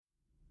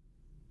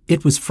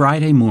It was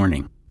Friday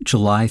morning,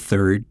 July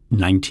 3rd,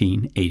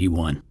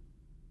 1981.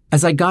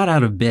 As I got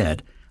out of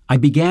bed, I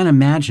began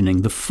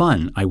imagining the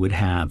fun I would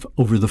have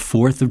over the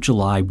 4th of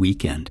July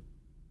weekend.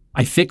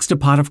 I fixed a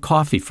pot of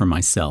coffee for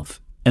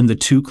myself and the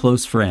 2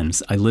 close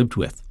friends I lived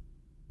with.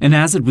 And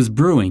as it was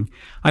brewing,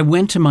 I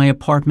went to my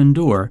apartment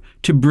door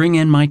to bring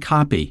in my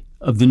copy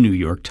of the New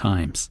York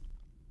Times.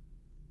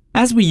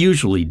 As we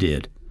usually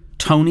did,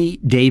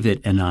 Tony,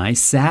 David, and I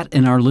sat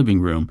in our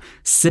living room,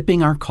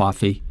 sipping our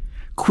coffee,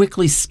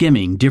 quickly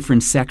skimming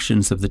different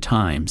sections of the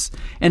Times,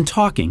 and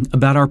talking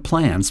about our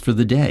plans for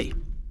the day.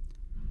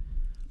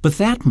 But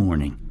that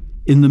morning,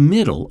 in the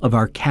middle of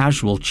our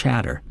casual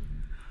chatter,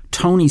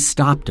 Tony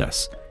stopped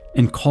us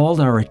and called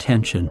our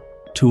attention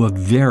to a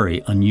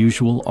very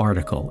unusual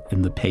article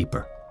in the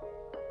paper.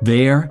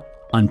 There,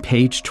 on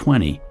page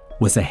 20,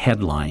 was a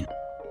headline,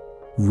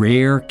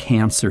 "Rare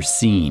Cancer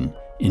Seen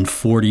in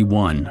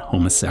 41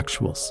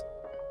 Homosexuals."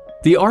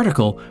 The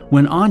article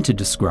went on to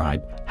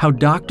describe how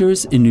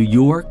doctors in New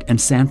York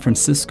and San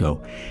Francisco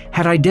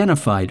had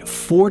identified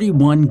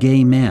 41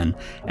 gay men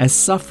as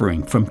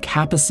suffering from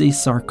Kaposi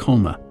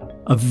sarcoma,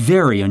 a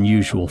very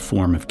unusual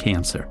form of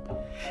cancer,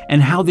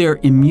 and how their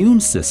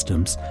immune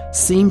systems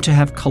seemed to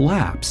have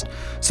collapsed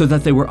so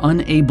that they were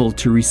unable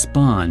to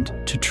respond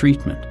to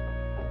treatment.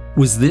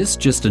 Was this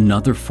just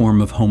another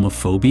form of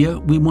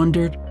homophobia, we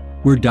wondered,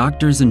 where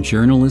doctors and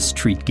journalists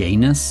treat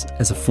gayness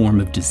as a form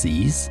of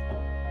disease?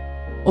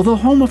 Although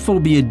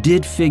homophobia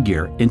did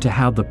figure into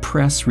how the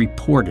press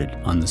reported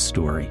on the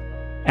story,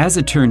 as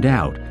it turned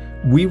out,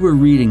 we were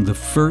reading the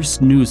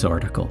first news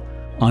article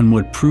on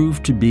what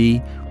proved to be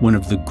one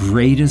of the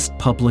greatest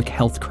public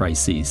health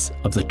crises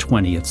of the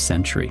 20th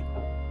century.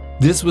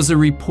 This was a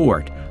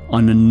report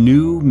on a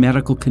new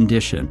medical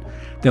condition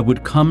that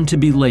would come to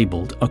be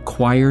labeled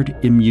acquired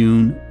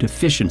immune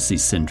deficiency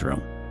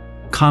syndrome,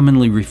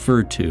 commonly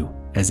referred to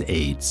as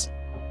AIDS.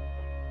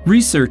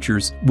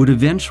 Researchers would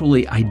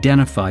eventually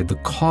identify the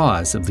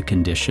cause of the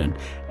condition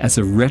as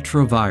a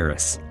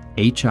retrovirus,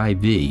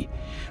 HIV,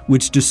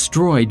 which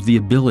destroyed the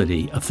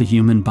ability of the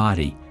human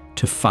body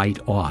to fight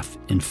off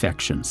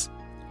infections.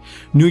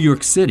 New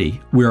York City,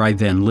 where I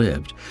then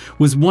lived,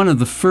 was one of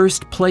the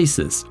first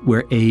places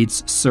where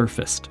AIDS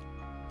surfaced.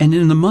 And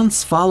in the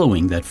months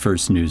following that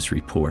first news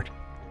report,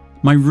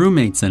 my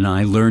roommates and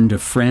I learned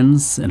of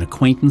friends and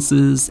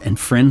acquaintances and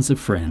friends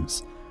of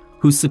friends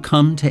who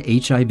succumbed to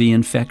HIV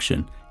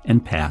infection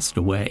and passed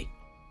away.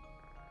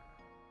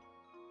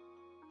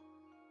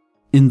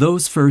 In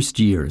those first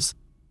years,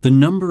 the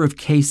number of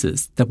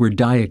cases that were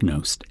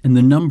diagnosed and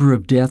the number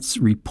of deaths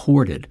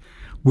reported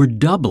were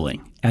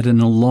doubling at an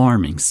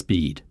alarming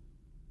speed.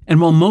 And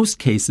while most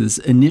cases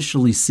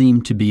initially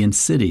seemed to be in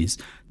cities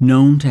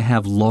known to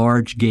have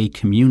large gay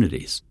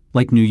communities,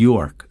 like New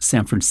York,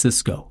 San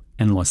Francisco,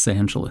 and Los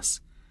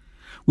Angeles,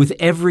 with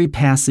every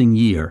passing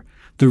year,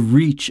 the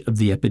reach of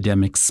the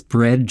epidemic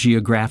spread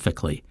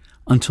geographically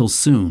until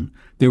soon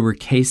there were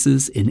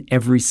cases in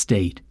every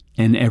state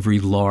and every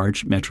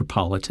large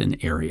metropolitan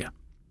area.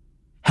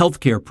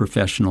 Healthcare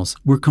professionals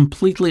were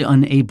completely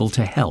unable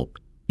to help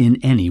in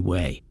any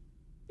way.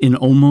 In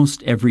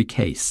almost every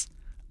case,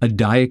 a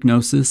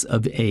diagnosis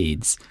of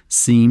AIDS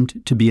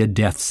seemed to be a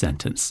death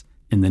sentence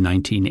in the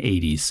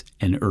 1980s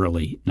and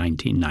early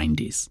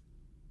 1990s.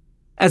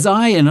 As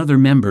I and other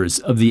members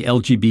of the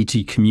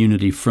LGBT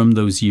community from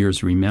those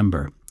years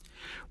remember,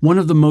 one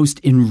of the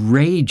most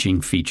enraging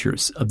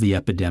features of the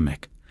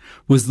epidemic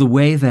was the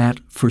way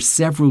that, for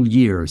several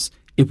years,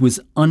 it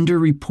was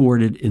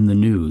underreported in the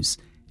news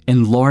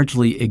and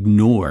largely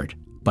ignored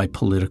by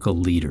political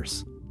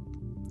leaders.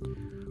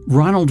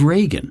 Ronald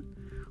Reagan,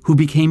 who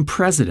became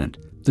president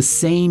the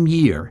same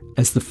year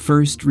as the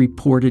first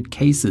reported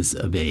cases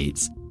of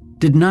AIDS,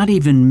 did not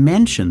even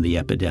mention the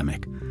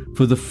epidemic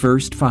for the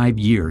first 5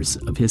 years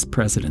of his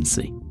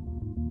presidency.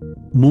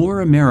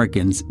 More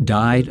Americans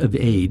died of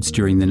AIDS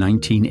during the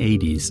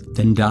 1980s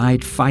than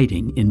died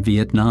fighting in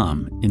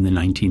Vietnam in the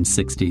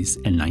 1960s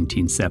and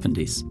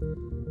 1970s.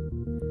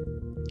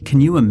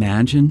 Can you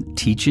imagine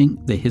teaching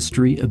the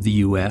history of the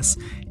U.S.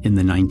 in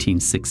the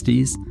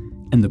 1960s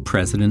and the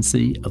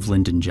presidency of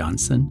Lyndon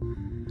Johnson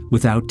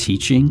without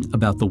teaching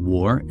about the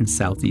war in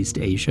Southeast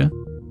Asia?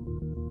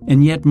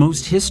 And yet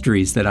most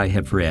histories that I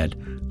have read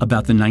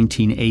about the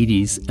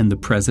 1980s and the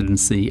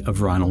presidency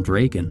of Ronald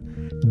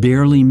Reagan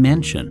barely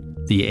mention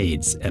the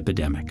AIDS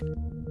epidemic.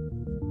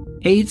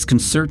 AIDS can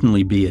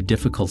certainly be a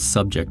difficult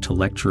subject to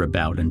lecture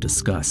about and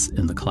discuss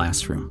in the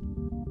classroom.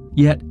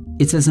 Yet,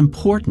 it's as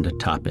important a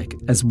topic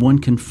as one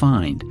can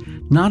find,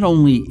 not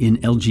only in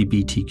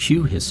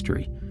LGBTQ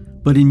history,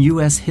 but in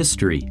U.S.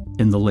 history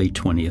in the late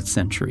 20th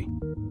century.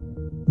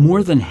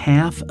 More than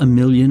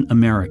 500,000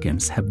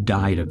 Americans have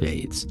died of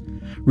AIDS,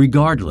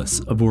 regardless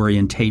of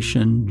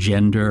orientation,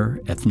 gender,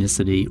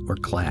 ethnicity, or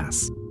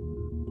class.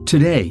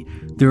 Today,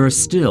 there are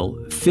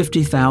still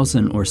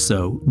 50,000 or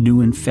so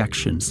new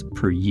infections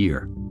per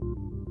year.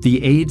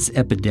 The AIDS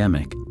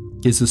epidemic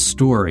is a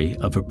story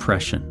of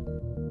oppression.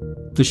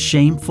 The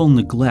shameful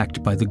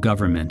neglect by the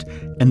government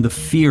and the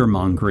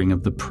fear-mongering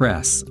of the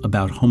press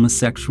about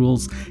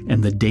homosexuals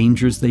and the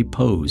dangers they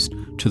posed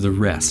to the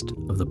rest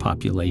of the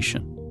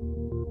population.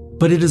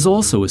 But it is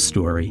also a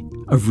story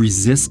of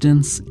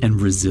resistance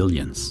and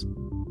resilience.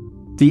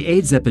 The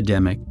AIDS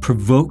epidemic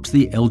provoked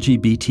the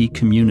LGBT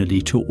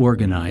community to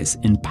organize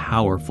in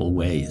powerful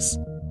ways.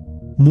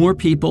 More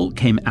people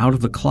came out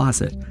of the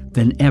closet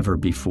than ever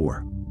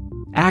before.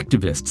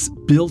 Activists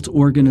built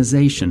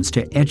organizations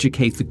to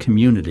educate the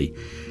community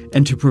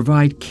and to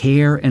provide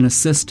care and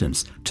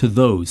assistance to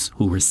those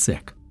who were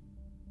sick.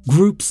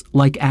 Groups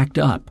like ACT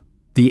UP,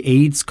 the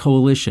AIDS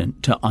Coalition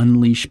to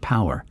Unleash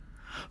Power,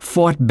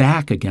 fought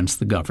back against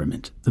the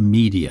government, the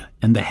media,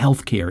 and the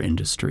healthcare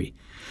industry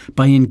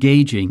by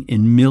engaging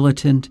in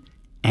militant,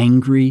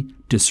 angry,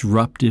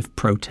 disruptive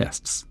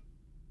protests.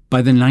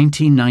 By the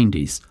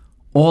 1990s,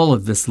 all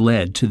of this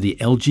led to the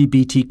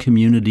LGBT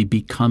community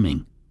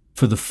becoming,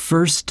 for the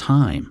first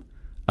time,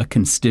 a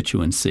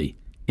constituency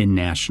in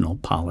national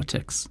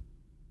politics.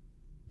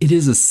 It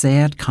is a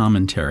sad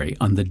commentary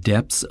on the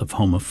depths of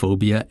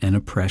homophobia and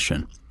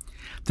oppression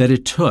that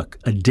it took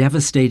a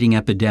devastating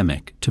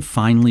epidemic to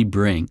finally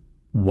bring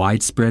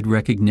widespread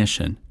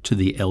recognition to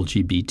the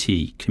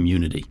LGBT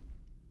community.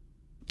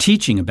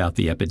 Teaching about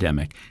the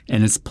epidemic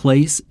and its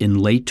place in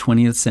late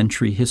 20th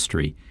century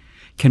history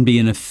can be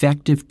an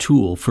effective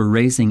tool for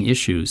raising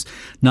issues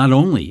not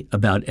only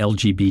about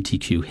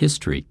LGBTQ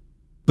history,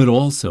 but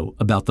also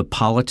about the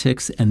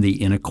politics and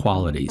the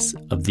inequalities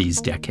of these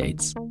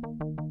decades.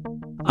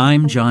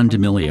 I'm John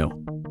D'Amelio,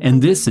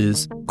 and this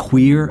is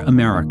Queer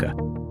America,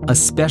 a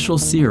special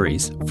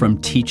series from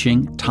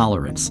Teaching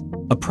Tolerance,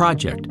 a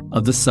project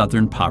of the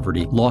Southern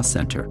Poverty Law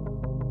Center.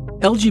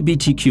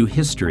 LGBTQ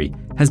history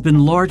has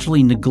been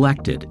largely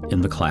neglected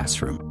in the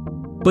classroom,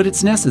 but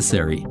it's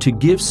necessary to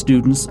give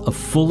students a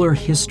fuller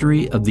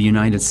history of the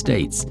United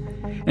States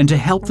and to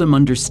help them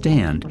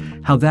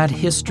understand how that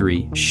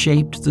history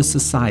shaped the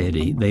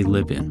society they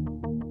live in.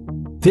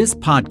 This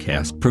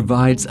podcast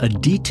provides a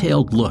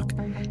detailed look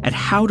at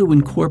how to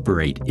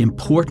incorporate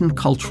important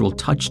cultural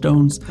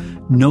touchstones,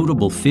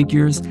 notable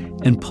figures,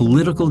 and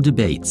political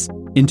debates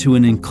into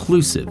an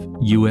inclusive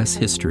U.S.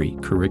 history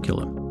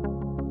curriculum.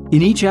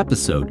 In each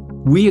episode,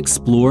 we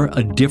explore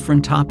a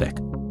different topic,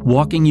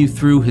 walking you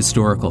through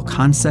historical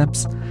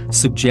concepts,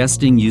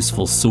 suggesting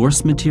useful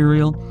source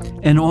material,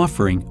 and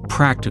offering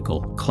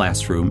practical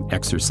classroom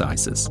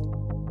exercises.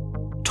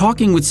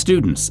 Talking with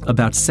students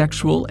about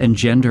sexual and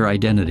gender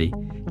identity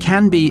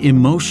can be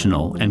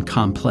emotional and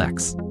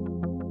complex.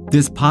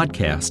 This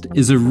podcast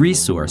is a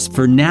resource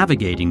for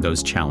navigating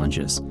those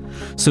challenges,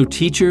 so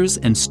teachers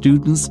and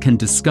students can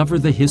discover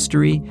the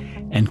history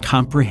and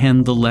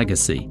comprehend the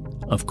legacy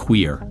of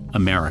Queer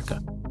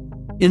America.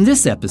 In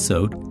this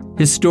episode,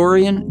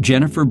 historian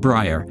Jennifer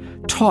Breyer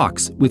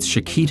talks with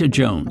Shakita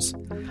Jones,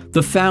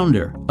 the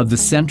founder of the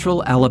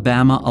Central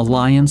Alabama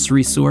Alliance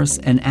Resource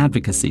and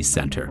Advocacy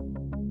Center,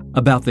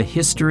 about the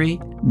history,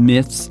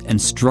 myths,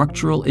 and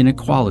structural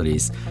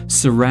inequalities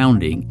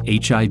surrounding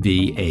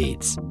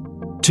HIV/AIDS.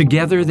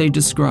 Together, they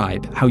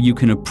describe how you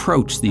can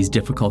approach these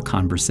difficult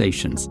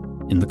conversations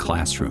in the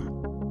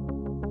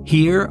classroom.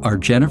 Here are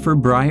Jennifer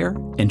Breyer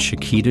and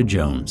Shakita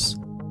Jones.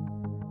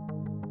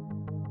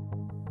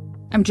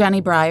 I'm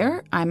Jenny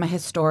Breyer. I'm a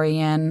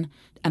historian,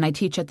 and I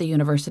teach at the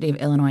University of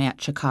Illinois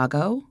at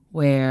Chicago,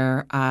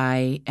 where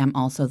I am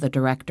also the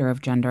director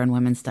of Gender and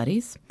Women's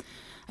Studies.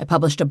 I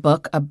published a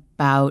book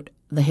about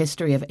the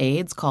history of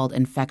AIDS called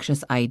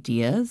Infectious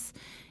Ideas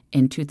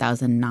in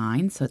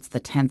 2009, so it's the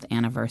 10th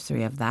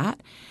anniversary of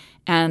that.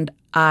 And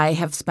I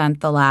have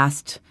spent the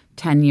last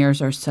 10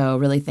 years or so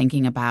really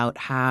thinking about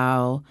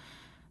how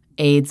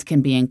AIDS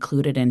can be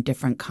included in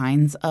different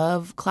kinds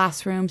of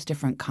classrooms,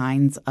 different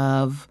kinds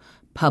of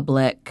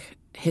public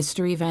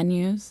history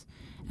venues.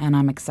 And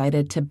I'm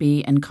excited to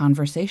be in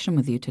conversation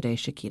with you today,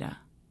 Shakita.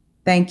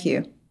 Thank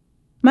you.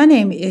 My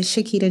name is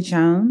Shakita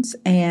Jones,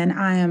 and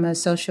I am a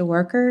social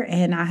worker,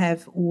 and I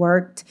have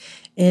worked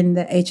in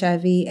the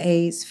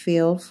HIV/AIDS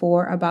field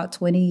for about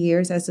 20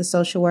 years as a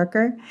social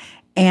worker.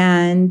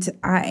 And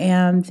I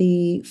am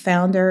the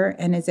founder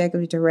and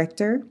executive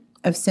director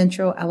of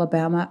Central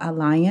Alabama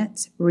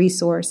Alliance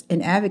Resource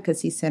and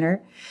Advocacy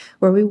Center,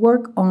 where we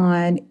work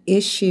on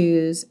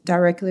issues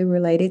directly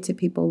related to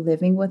people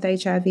living with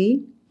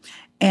HIV.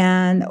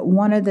 And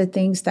one of the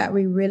things that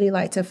we really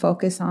like to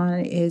focus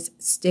on is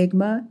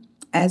stigma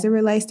as it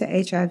relates to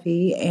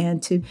HIV,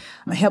 and to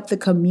help the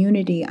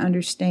community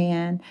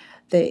understand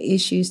the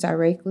issues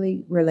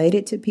directly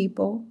related to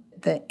people,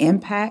 the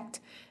impact,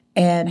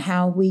 and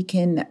how we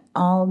can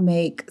all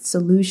make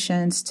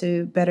solutions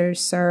to better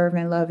serve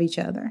and love each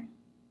other.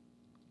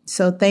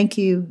 So thank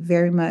you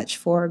very much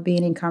for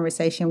being in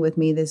conversation with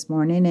me this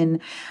morning.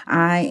 And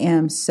I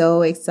am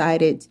so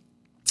excited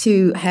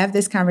to have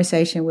this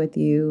conversation with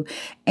you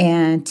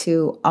and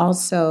to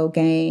also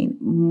gain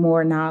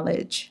more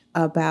knowledge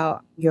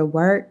about your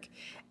work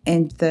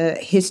and the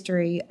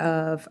history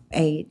of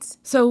AIDS.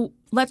 So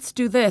let's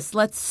do this.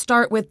 Let's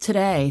start with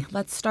today.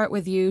 Let's start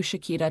with you,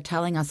 Shakita,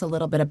 telling us a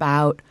little bit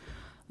about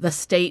the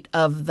state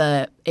of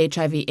the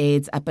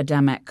HIV/AIDS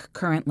epidemic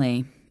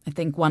currently, I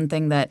think one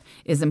thing that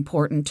is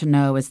important to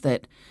know is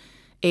that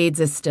AIDS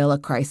is still a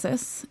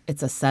crisis.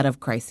 It's a set of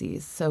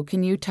crises. So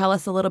can you tell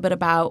us a little bit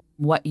about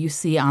what you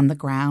see on the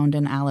ground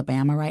in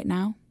Alabama right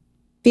now?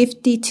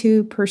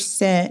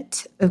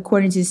 52%,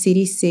 according to the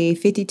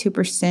CDC,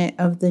 52%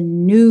 of the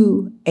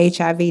new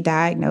HIV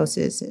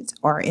diagnoses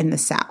are in the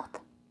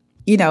South.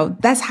 You know,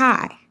 that's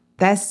high.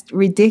 That's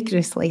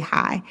ridiculously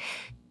high.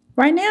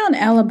 Right now in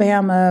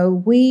Alabama,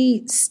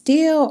 we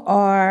still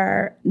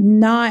are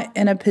not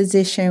in a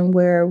position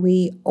where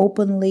we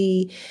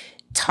openly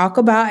talk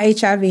about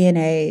HIV and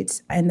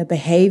AIDS and the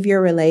behavior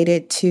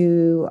related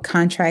to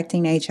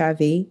contracting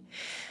HIV.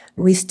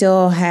 We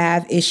still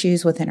have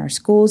issues within our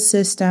school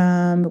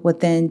system,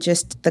 within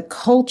just the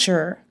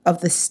culture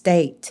of the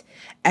state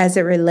as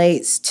it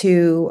relates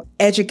to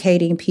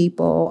educating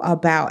people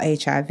about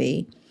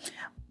HIV.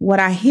 What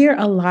I hear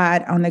a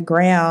lot on the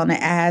ground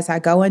as I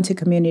go into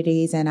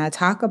communities and I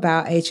talk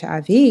about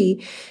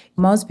HIV,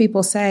 most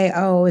people say,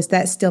 oh, is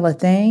that still a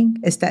thing?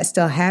 Is that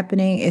still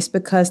happening? It's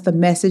because the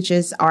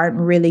messages aren't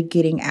really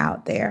getting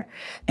out there.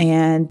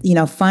 And, you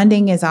know,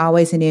 funding is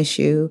always an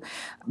issue.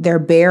 There are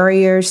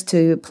barriers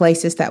to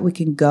places that we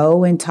can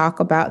go and talk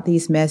about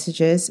these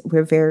messages.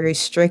 We're very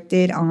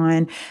restricted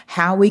on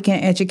how we can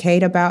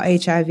educate about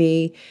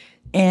HIV.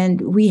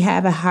 And we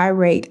have a high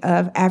rate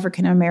of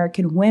African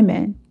American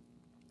women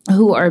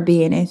who are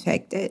being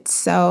infected.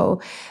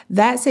 So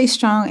that's a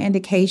strong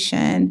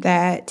indication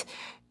that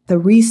the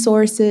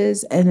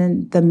resources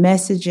and the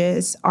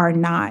messages are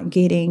not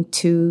getting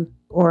to,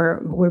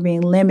 or we're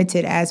being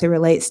limited as it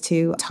relates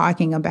to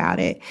talking about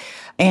it.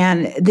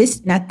 And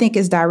this, I think,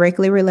 is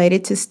directly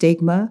related to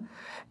stigma.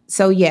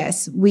 So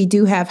yes, we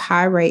do have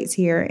high rates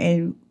here,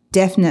 and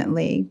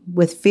definitely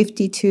with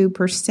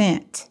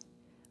 52%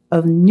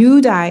 of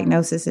new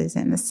diagnoses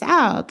in the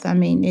South, I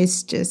mean,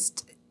 it's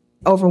just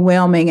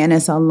overwhelming and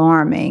it's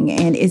alarming.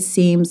 And it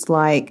seems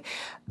like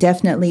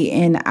definitely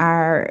in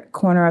our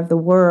corner of the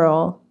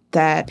world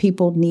that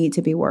people need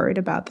to be worried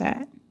about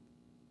that.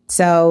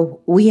 So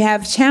we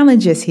have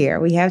challenges here.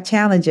 We have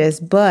challenges,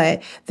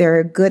 but there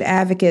are good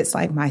advocates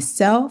like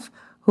myself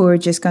who are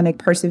just going to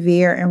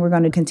persevere, and we're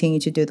going to continue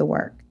to do the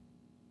work.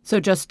 So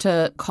just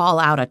to call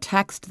out a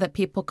text that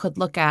people could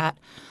look at,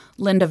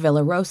 Linda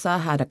Villarosa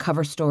had a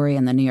cover story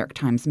in the New York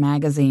Times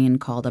Magazine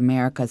called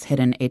America's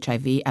Hidden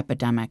HIV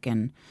Epidemic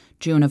in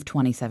June of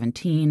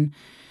 2017.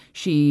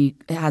 She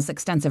has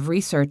extensive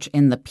research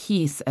in the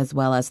piece, as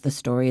well as the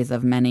stories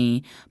of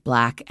many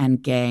Black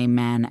and gay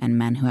men and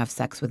men who have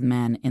sex with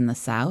men in the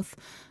South.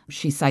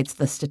 She cites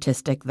the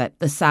statistic that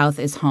the South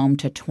is home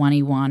to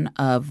 21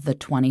 of the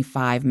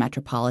 25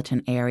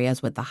 metropolitan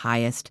areas with the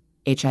highest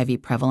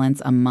HIV prevalence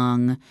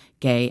among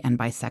gay and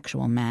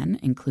bisexual men,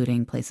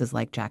 including places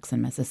like Jackson,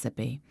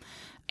 Mississippi.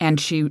 And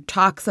she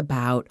talks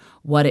about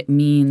what it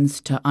means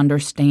to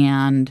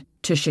understand,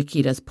 to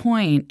Shakita's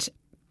point,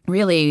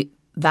 really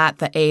that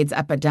the AIDS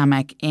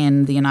epidemic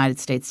in the United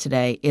States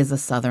today is a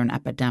Southern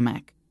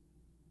epidemic.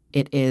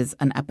 It is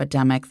an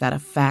epidemic that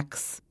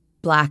affects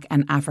Black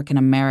and African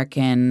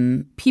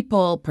American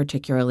people,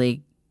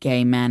 particularly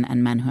gay men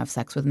and men who have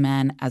sex with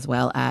men, as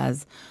well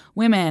as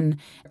women.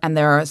 And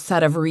there are a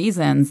set of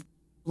reasons,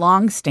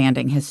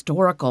 long-standing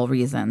historical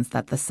reasons,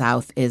 that the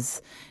South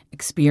is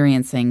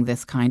experiencing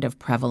this kind of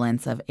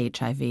prevalence of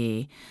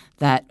HIV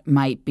that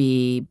might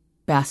be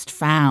best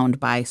found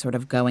by sort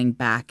of going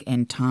back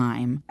in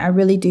time. I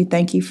really do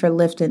thank you for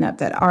lifting up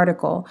that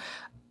article.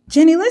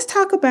 Jenny, let's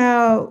talk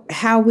about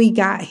how we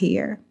got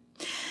here.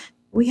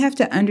 We have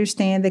to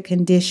understand the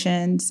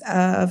conditions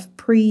of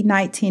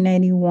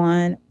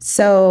pre-1981.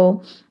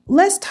 So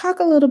let's talk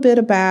a little bit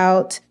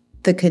about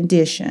the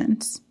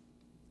conditions.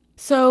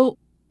 So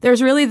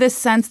there's really this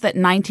sense that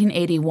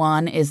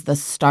 1981 is the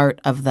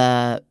start of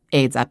the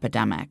AIDS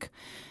epidemic,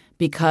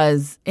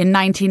 because in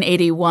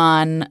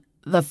 1981,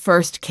 the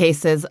first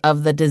cases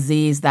of the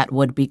disease that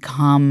would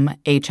become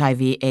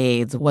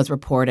HIV/AIDS was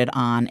reported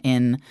on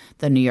in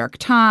the New York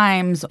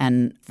Times,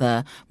 and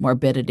the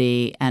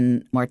morbidity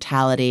and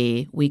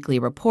mortality weekly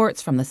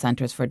reports from the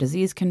Centers for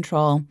Disease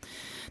Control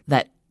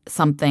that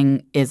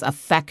something is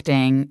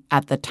affecting,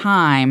 at the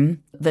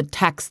time, the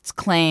texts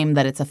claim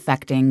that it's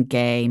affecting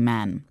gay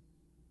men.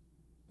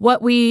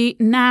 What we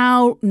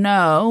now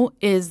know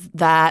is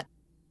that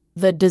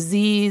the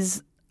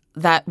disease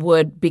that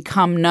would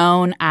become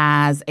known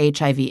as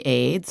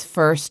HIV/AIDS,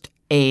 first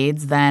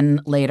AIDS,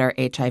 then later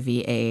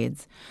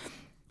HIV/AIDS,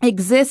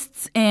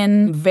 exists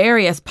in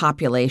various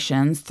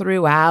populations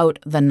throughout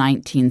the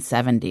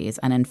 1970s.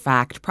 And in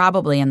fact,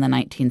 probably in the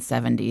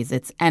 1970s,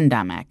 it's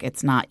endemic.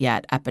 It's not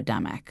yet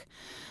epidemic.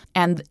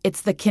 And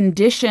it's the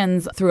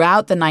conditions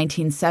throughout the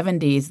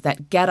 1970s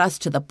that get us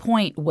to the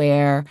point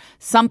where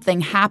something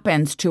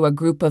happens to a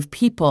group of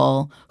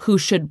people who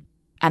should,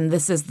 and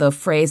this is the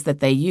phrase that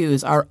they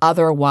use, are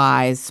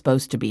otherwise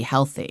supposed to be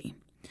healthy.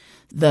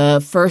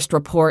 The first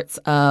reports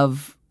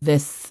of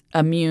this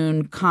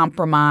immune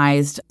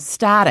compromised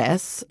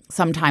status,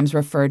 sometimes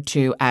referred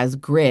to as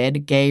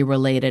GRID,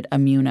 gay-related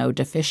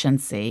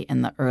immunodeficiency,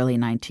 in the early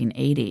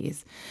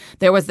 1980s.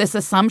 There was this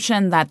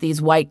assumption that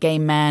these white gay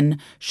men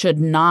should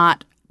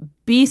not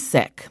be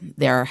sick.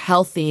 They're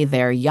healthy,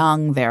 they're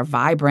young, they're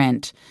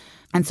vibrant.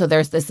 And so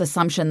there's this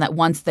assumption that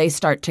once they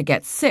start to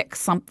get sick,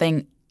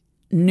 something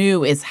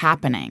new is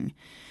happening.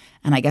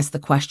 And I guess the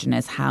question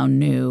is, how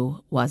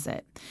new was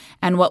it?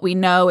 And what we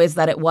know is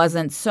that it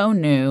wasn't so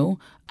new,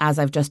 as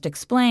I've just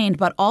explained,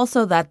 but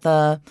also that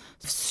the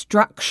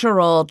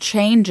structural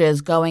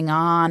changes going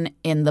on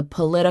in the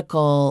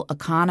political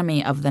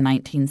economy of the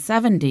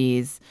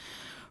 1970s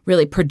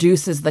really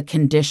produces the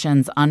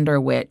conditions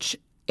under which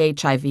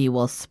HIV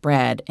will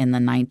spread in the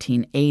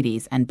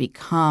 1980s and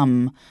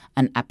become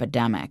an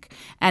epidemic.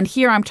 And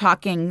here I'm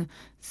talking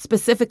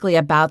specifically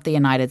about the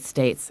United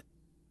States.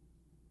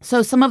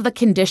 So some of the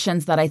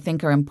conditions that I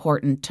think are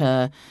important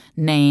to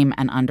name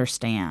and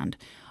understand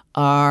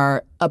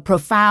are a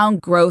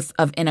profound growth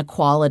of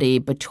inequality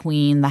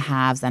between the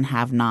haves and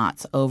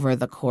have-nots over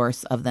the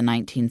course of the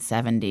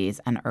 1970s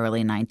and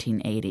early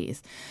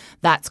 1980s.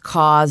 That's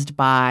caused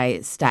by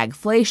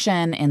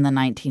stagflation in the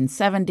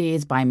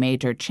 1970s, by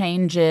major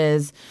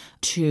changes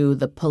to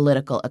the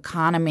political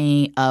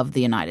economy of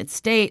the United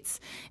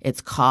States.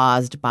 It's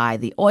caused by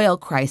the oil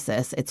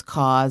crisis. It's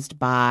caused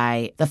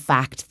by the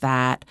fact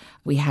that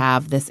we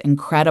have this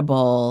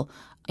incredible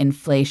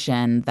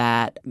inflation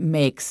that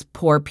makes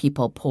poor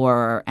people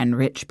poorer and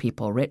rich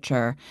people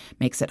richer,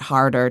 makes it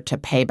harder to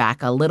pay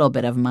back a little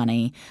bit of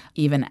money,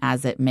 even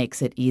as it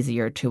makes it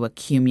easier to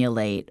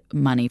accumulate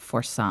money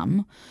for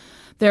some.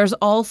 There's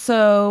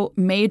also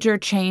major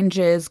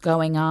changes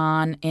going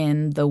on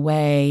in the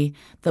way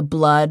the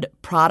blood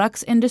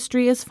products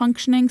industry is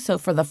functioning. So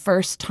for the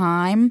first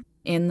time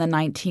in the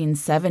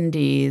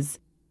 1970s,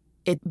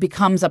 it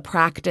becomes a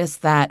practice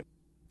that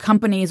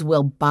companies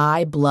will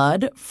buy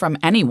blood from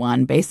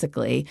anyone,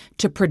 basically,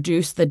 to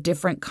produce the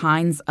different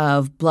kinds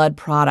of blood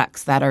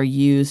products that are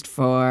used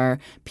for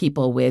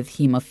people with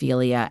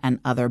hemophilia and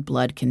other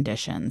blood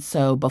conditions.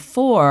 So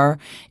before,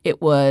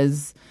 it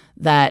was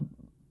that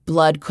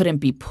blood couldn't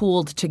be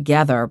pooled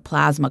together,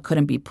 plasma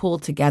couldn't be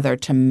pooled together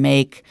to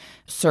make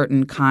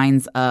certain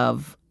kinds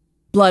of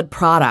blood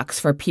products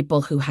for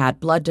people who had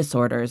blood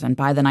disorders. And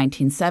by the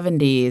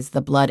 1970s,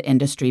 the blood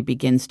industry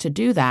begins to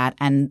do that.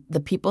 And the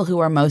people who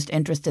are most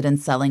interested in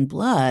selling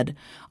blood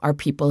are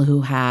people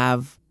who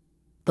have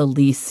the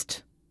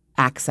least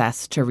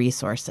access to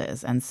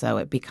resources. And so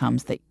it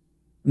becomes that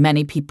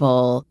many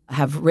people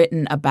have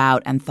written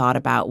about and thought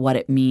about what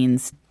it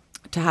means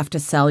to have to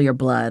sell your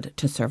blood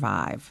to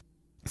survive.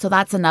 So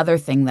that's another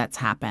thing that's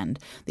happened.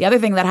 The other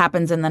thing that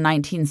happens in the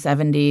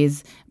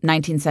 1970s,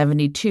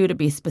 1972 to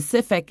be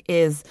specific,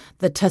 is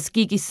the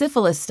Tuskegee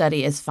syphilis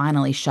study is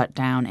finally shut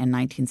down in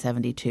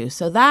 1972.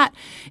 So that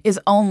is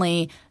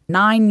only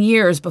 9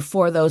 years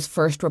before those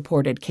first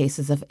reported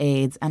cases of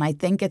AIDS. And I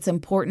think it's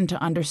important to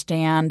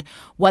understand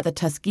what the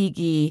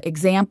Tuskegee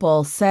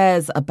example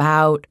says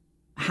about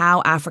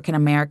how African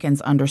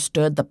Americans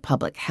understood the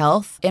public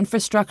health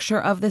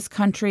infrastructure of this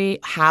country,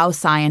 how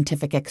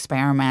scientific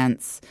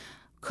experiments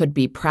could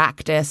be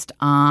practiced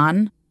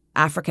on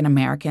African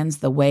Americans,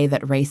 the way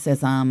that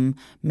racism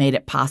made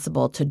it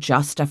possible to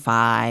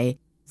justify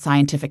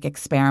scientific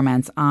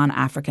experiments on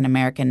African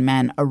American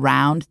men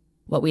around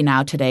what we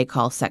now today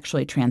call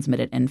sexually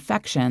transmitted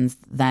infections,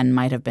 then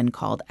might have been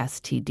called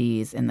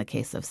STDs in the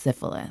case of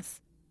syphilis.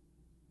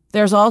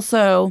 There's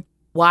also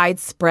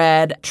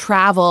widespread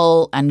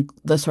travel, and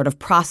the sort of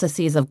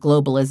processes of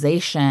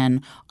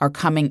globalization are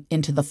coming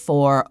into the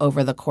fore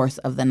over the course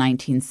of the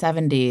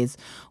 1970s,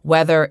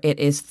 whether it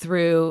is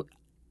through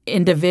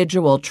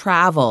individual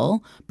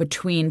travel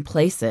between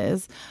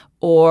places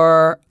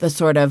or the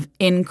sort of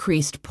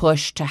increased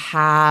push to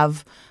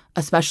have,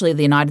 especially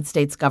the United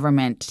States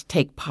government,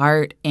 take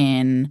part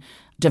in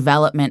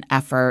development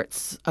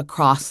efforts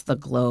across the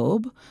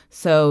globe.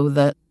 So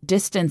the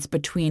distance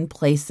between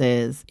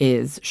places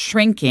is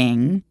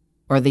shrinking,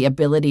 or the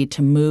ability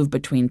to move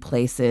between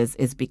places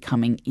is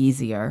becoming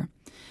easier.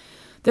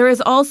 There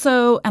is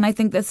also, and I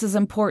think this is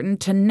important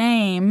to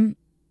name,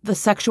 the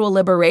sexual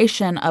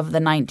liberation of the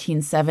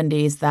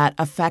 1970s that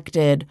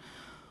affected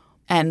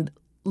and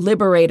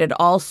liberated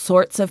all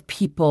sorts of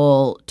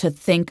people to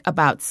think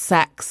about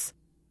sex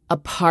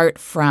apart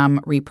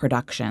from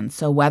reproduction.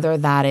 So whether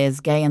that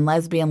is gay and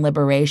lesbian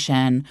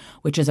liberation,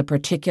 which is a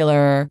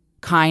particular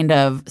kind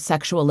of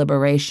sexual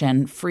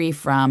liberation free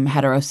from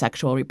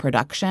heterosexual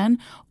reproduction,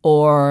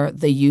 or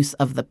the use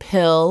of the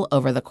pill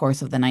over the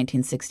course of the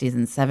 1960s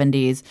and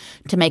 70s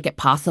to make it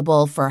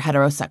possible for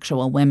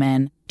heterosexual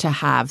women to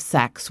have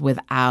sex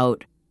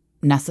without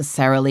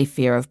necessarily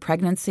fear of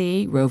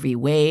pregnancy. Roe v.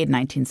 Wade,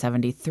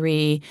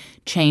 1973,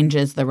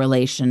 changes the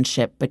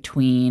relationship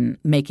between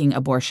making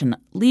abortion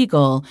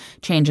legal,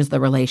 changes the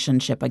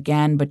relationship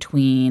again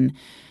between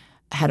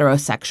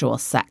heterosexual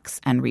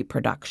sex and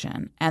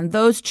reproduction. And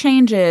those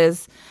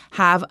changes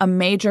have a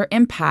major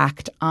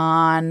impact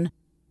on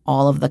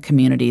all of the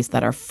communities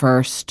that are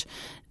first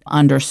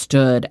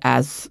understood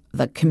as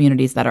the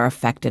communities that are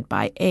affected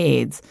by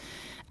AIDS.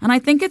 And I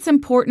think it's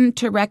important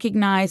to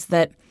recognize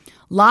that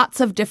lots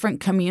of different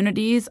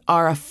communities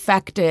are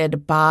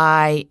affected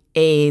by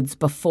AIDS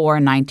before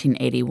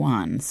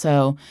 1981.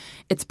 So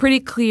it's pretty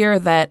clear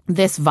that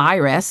this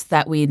virus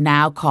that we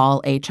now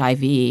call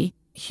HIV,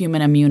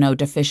 human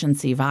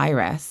immunodeficiency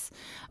virus,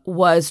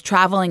 was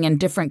traveling in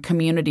different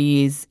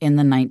communities in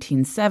the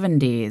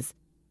 1970s.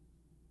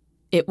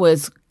 It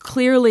was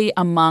clearly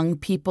among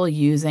people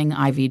using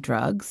IV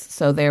drugs.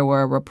 So there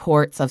were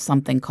reports of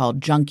something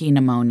called junkie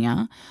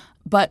pneumonia.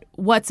 But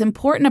what's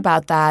important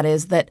about that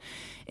is that,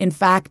 in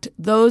fact,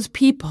 those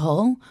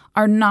people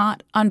are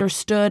not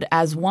understood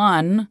as,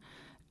 one,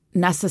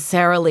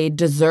 necessarily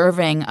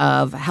deserving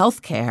of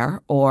health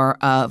care or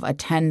of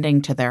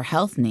attending to their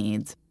health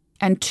needs,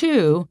 and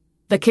two,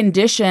 the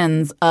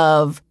conditions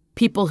of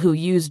people who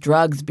use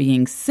drugs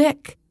being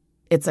sick.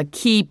 It's a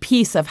key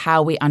piece of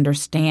how we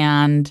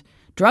understand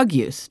drug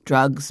use.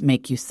 Drugs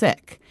make you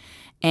sick,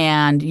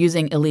 and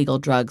using illegal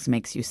drugs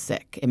makes you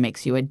sick. It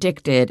makes you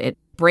addicted. It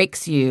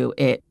breaks you.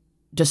 It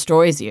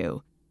destroys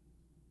you.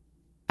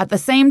 At the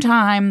same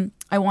time,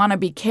 I want to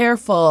be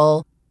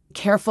careful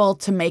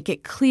to make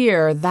it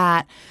clear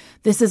that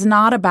this is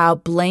not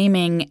about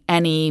blaming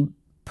any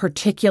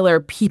particular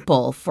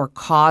people for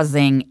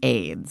causing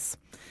AIDS.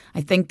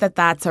 I think that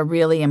that's a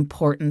really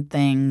important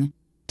thing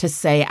to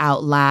say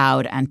out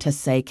loud and to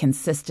say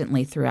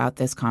consistently throughout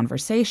this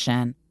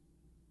conversation.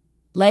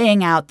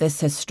 Laying out this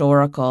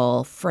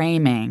historical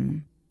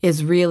framing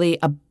is really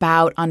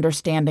about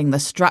understanding the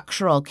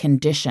structural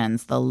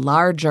conditions, the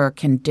larger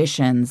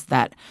conditions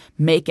that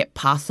make it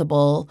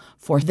possible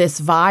for this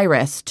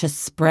virus to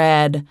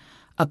spread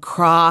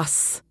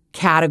across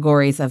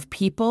categories of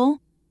people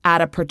at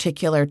a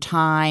particular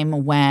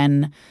time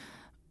when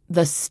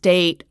the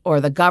state or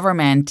the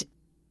government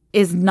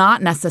is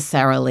not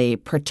necessarily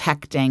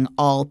protecting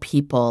all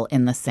people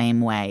in the same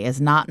way, is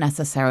not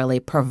necessarily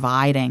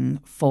providing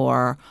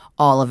for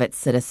all of its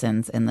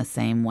citizens in the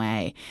same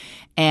way.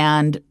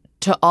 And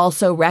to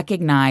also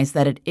recognize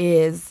that it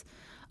is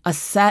a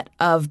set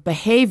of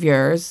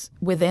behaviors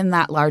within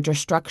that larger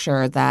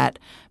structure that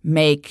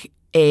make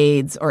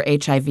AIDS or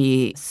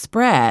HIV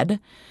spread,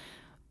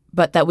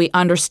 but that we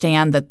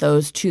understand that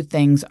those two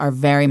things are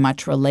very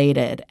much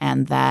related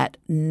and that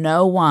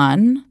no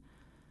one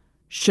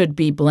should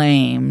be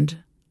blamed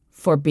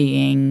for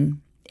being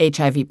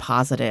HIV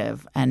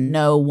positive, and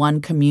no one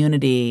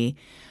community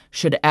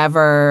should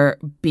ever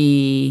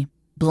be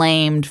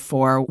blamed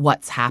for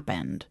what's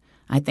happened.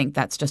 I think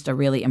that's just a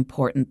really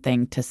important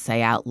thing to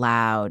say out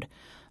loud,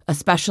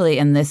 especially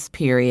in this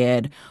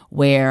period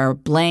where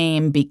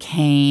blame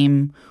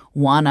became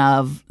one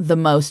of the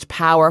most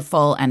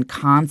powerful and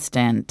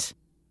constant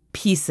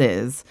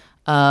pieces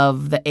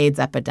of the AIDS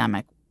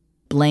epidemic.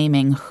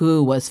 Blaming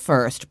who was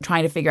first,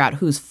 trying to figure out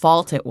whose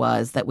fault it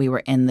was that we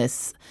were in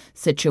this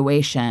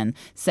situation,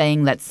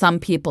 saying that some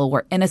people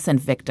were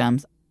innocent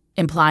victims,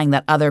 implying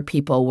that other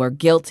people were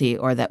guilty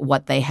or that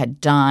what they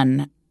had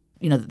done,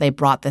 that they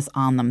brought this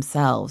on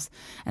themselves.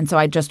 And so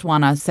I just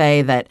want to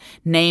say that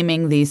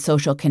naming these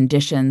social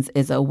conditions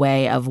is a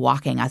way of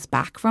walking us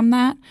back from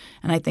that.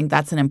 And I think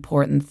that's an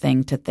important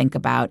thing to think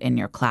about in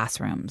your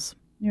classrooms.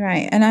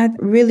 Right. And I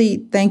really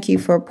thank you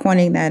for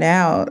pointing that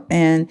out.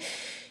 And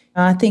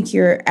I think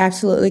you're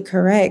absolutely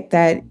correct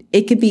that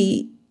it could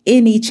be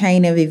any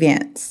chain of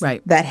events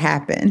that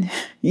happen,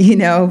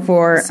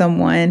 for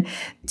someone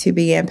to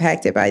be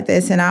impacted by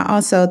this. And I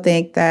also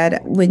think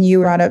that when you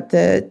brought up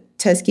the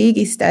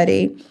Tuskegee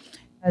study,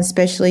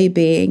 especially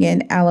being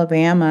in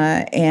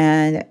Alabama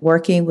and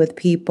working with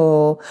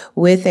people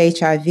with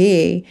HIV,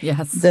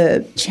 yes,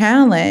 the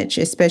challenge,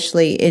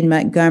 especially in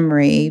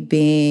Montgomery,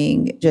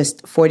 being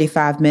just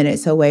 45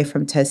 minutes away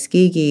from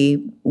Tuskegee,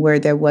 where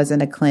there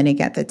wasn't a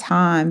clinic at the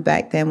time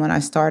back then when I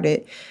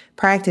started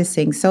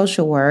practicing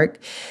social work,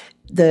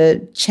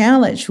 the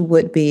challenge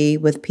would be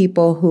with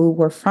people who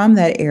were from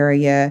that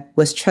area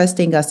was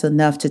trusting us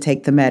enough to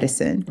take the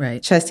medicine,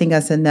 trusting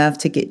us enough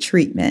to get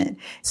treatment.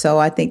 So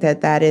I think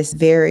that is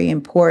very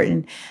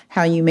important,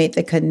 how you make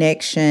the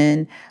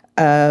connection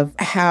of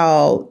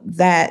how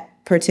that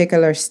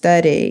particular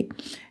study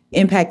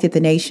impacted the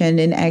nation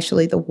and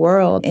actually the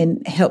world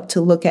and helped to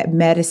look at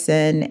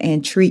medicine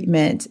and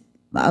treatment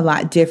a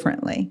lot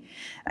differently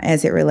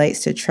as it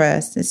relates to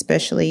trust,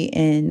 especially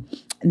in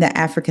the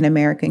African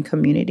American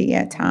community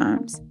at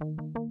times.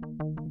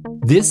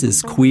 This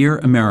is Queer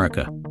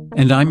America,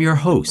 and I'm your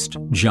host,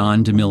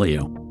 John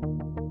D'Amelio.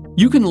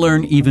 You can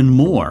learn even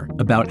more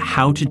about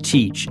how to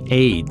teach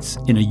AIDS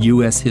in a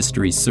U.S.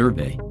 History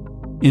Survey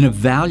in a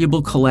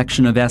valuable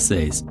collection of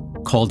essays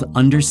called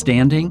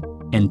Understanding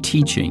and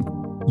Teaching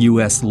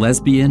U.S.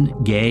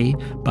 Lesbian, Gay,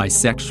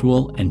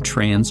 Bisexual, and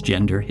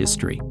Transgender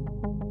History.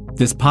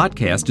 This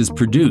podcast is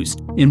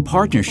produced in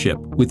partnership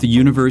with the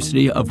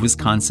University of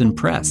Wisconsin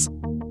Press,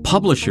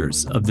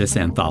 publishers of this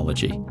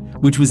anthology,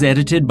 which was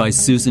edited by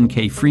Susan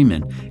K.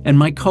 Freeman and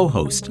my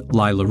co-host,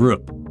 Lila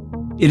Rupp.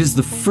 It is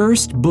the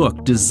first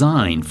book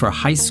designed for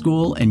high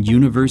school and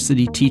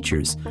university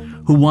teachers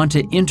who who want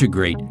to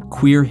integrate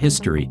queer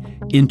history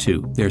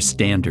into their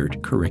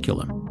standard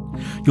curriculum.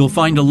 You'll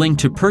find a link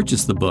to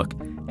purchase the book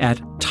at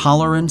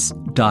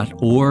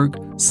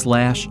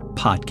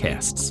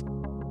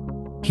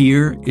tolerance.org/podcasts.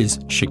 Here is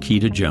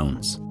Shakita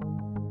Jones.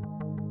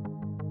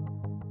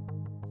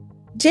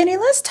 Jenny,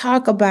 let's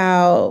talk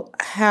about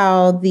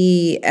how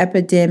the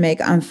epidemic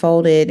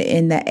unfolded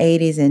in the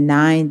 80s and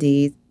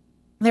 90s.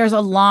 There's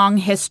a long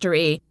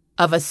history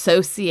of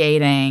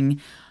associating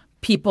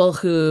people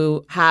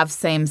who have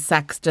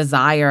same-sex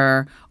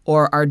desire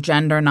or are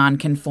gender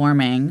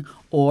nonconforming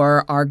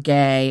or are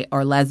gay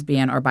or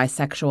lesbian or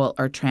bisexual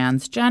or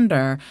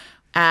transgender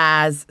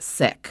as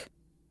sick.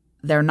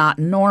 They're not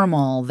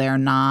normal. They're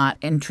not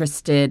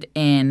interested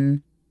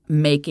in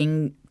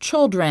making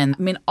children.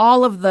 I mean,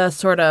 all of the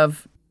sort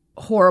of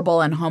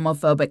horrible and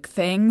homophobic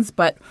things,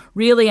 but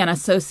really an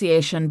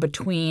association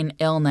between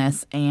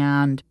illness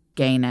and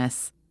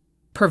gayness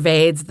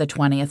pervades the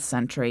 20th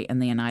century in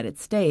the United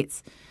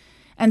States.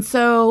 And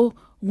so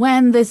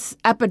when this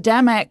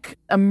epidemic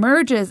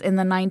emerges in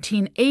the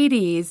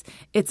 1980s,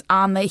 it's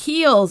on the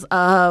heels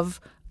of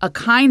a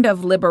kind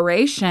of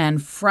liberation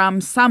from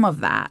some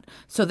of that.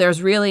 So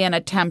there's really an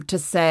attempt to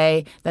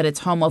say that it's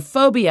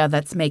homophobia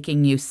that's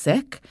making you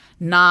sick,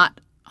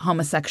 not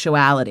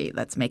homosexuality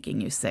that's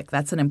making you sick.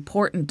 That's an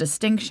important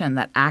distinction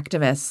that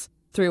activists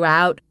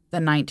throughout the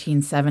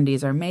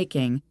 1970s are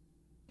making.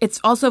 It's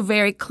also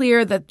very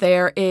clear that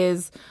there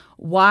is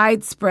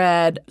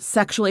widespread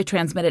sexually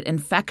transmitted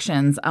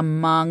infections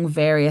among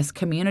various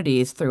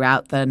communities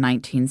throughout the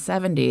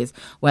 1970s,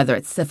 whether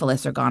it's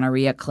syphilis or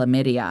gonorrhea,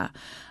 chlamydia,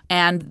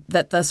 and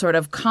that the sort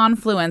of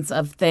confluence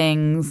of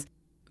things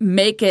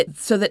make it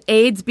so that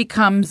AIDS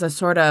becomes a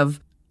sort of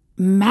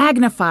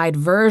magnified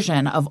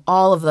version of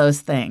all of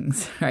those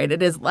things, right?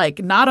 It is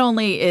like not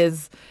only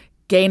is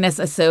gayness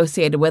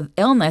associated with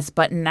illness,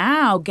 but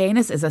now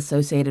gayness is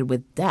associated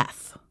with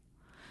death.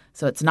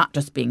 So it's not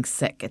just being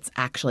sick. It's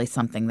actually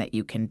something that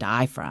you can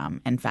die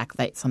from. In fact,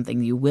 that's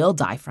something you will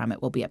die from.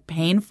 It will be a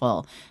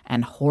painful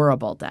and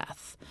horrible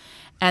death.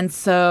 And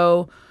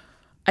so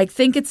I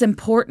think it's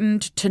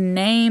important to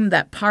name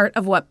that part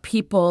of what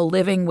people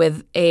living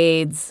with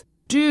AIDS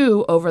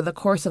do over the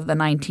course of the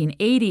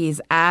 1980s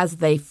as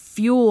they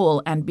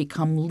fuel and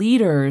become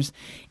leaders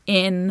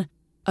in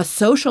a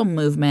social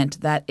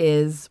movement that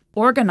is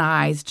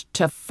organized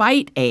to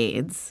fight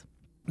AIDS,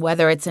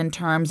 whether it's in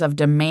terms of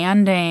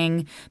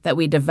demanding that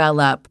we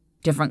develop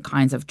different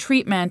kinds of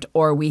treatment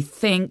or we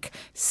think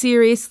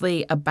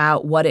seriously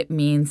about what it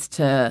means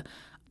to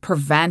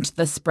prevent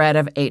the spread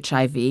of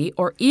HIV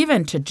or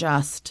even to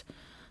just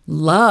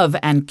love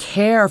and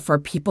care for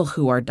people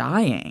who are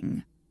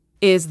dying,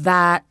 is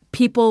that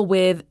people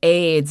with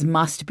AIDS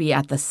must be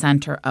at the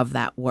center of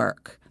that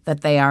work,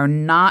 that they are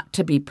not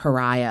to be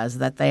pariahs,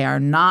 that they are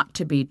not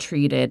to be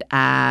treated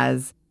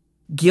as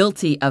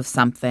guilty of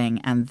something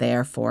and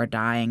therefore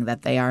dying,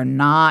 that they are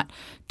not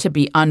to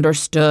be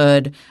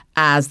understood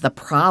as the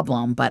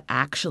problem, but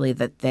actually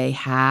that they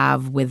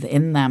have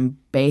within them,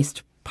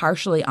 based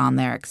partially on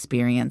their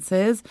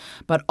experiences,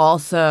 but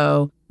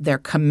also their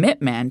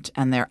commitment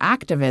and their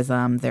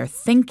activism, their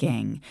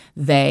thinking,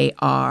 they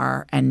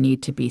are and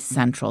need to be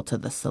central to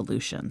the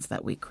solutions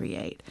that we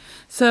create.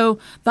 So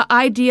the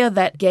idea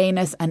that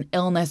gayness and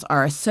illness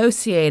are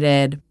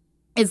associated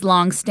is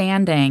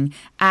longstanding,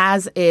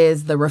 as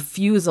is the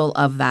refusal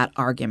of that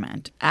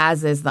argument,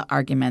 as is the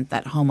argument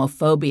that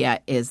homophobia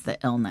is the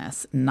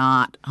illness,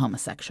 not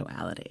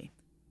homosexuality.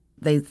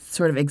 They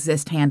sort of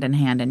exist hand in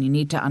hand, and you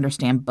need to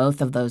understand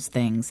both of those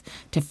things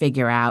to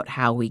figure out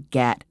how we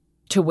get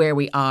to where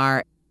we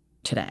are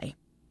today.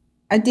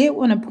 I did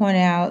want to point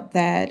out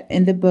that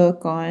in the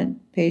book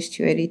on page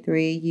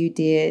 283, you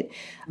did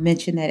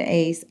mention that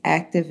AIDS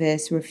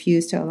activists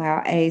refused to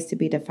allow AIDS to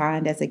be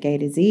defined as a gay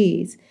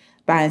disease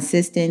by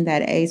insisting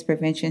that AIDS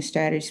prevention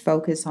strategies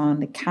focus on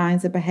the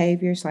kinds of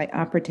behaviors like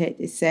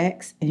unprotected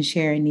sex and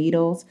sharing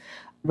needles,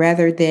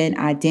 rather than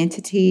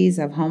identities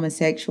of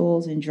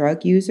homosexuals and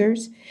drug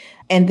users.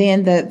 And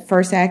then the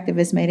first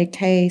activists made a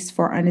case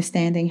for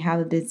understanding how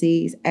the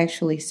disease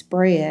actually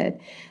spread.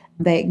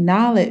 They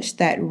acknowledged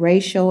that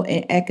racial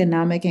and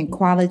economic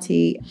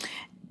inequality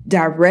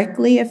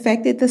directly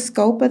affected the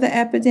scope of the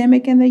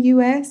epidemic in the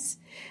U.S.,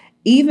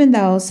 even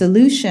though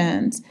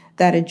solutions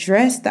that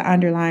addressed the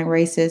underlying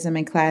racism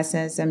and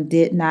classism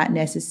did not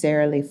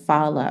necessarily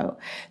follow.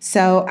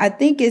 So I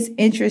think it's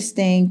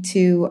interesting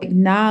to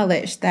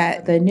acknowledge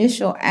that the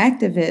initial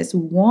activists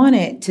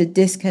wanted to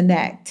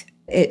disconnect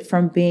it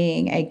from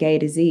being a gay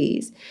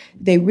disease.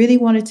 They really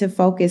wanted to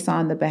focus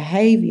on the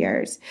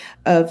behaviors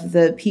of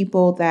the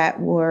people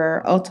that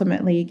were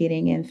ultimately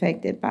getting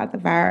infected by the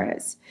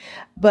virus.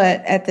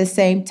 But at the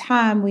same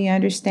time, we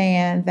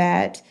understand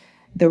that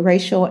the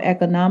racial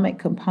economic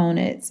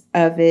components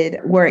of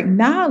it were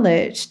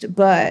acknowledged,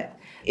 but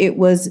it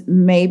was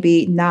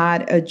maybe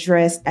not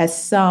addressed as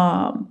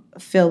some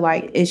feel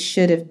like it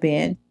should have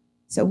been.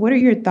 So what are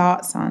your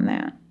thoughts on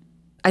that?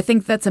 I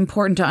think that's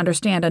important to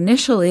understand.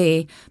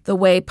 Initially, the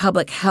way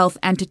public health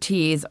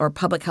entities or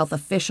public health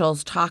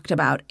officials talked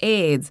about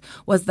AIDS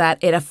was that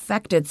it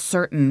affected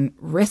certain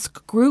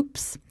risk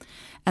groups,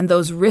 and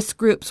those risk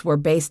groups were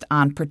based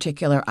on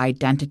particular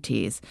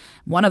identities.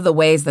 One of the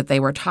ways that they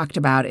were talked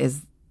about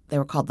is they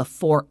were called the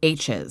 4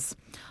 H's: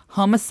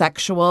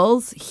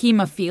 homosexuals,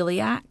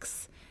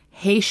 hemophiliacs,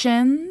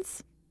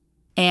 Haitians,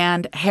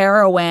 and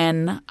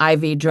heroin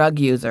IV drug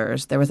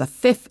users. There was a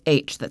 5th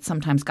H that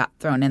sometimes got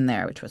thrown in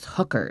there, which was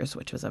hookers,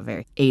 which was a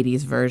very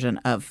 80s version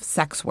of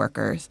sex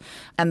workers.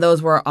 And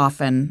those were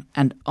often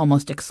and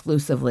almost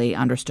exclusively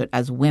understood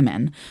as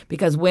women,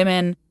 because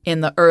women in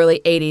the early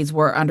 80s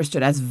were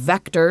understood as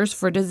vectors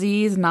for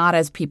disease, not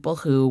as people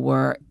who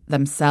were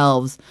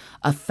themselves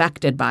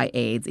affected by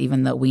AIDS,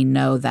 even though we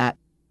know that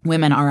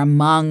women are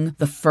among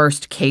the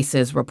first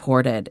cases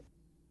reported.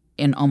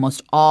 In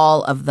almost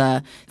all of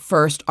the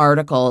first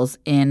articles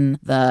in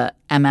the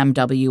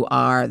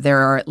MMWR, there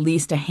are at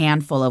least a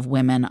handful of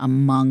women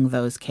among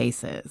those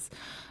cases.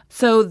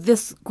 So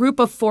this group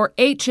of 4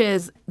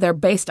 H's, they're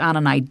based on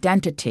an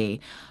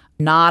identity,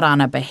 not on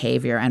a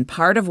behavior. And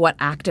part of what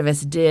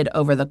activists did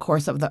over the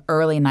course of the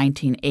early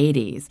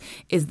 1980s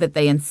is that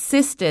they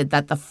insisted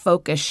that the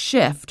focus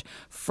shift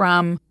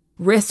from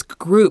risk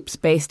groups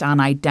based on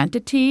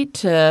identity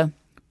to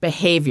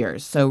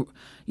behaviors. So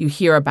you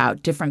hear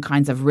about different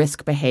kinds of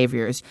risk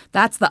behaviors.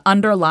 That's the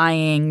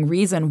underlying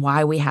reason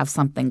why we have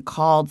something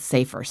called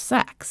safer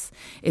sex,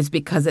 is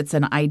because it's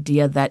an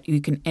idea that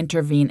you can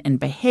intervene in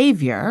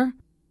behavior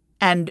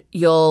and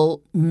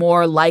you'll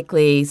more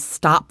likely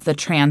stop the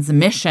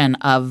transmission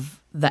of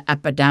the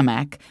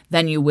epidemic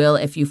than you will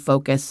if you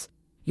focus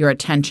your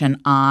attention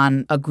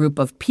on a group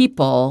of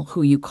people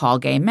who you call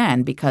gay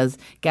men. Because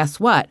guess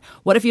what?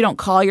 What if you don't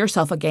call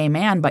yourself a gay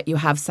man, but you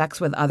have sex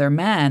with other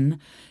men?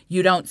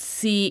 You don't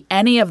see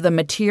any of the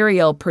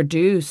material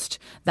produced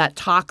that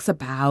talks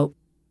about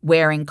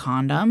wearing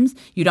condoms.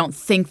 You don't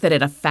think that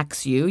it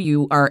affects you.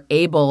 You are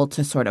able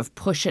to sort of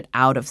push it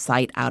out of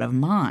sight, out of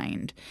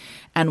mind.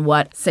 And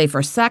what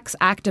safer sex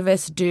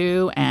activists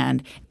do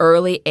and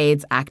early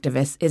AIDS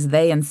activists is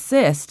they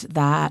insist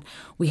that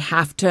we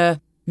have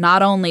to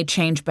not only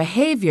change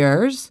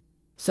behaviors,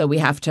 so we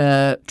have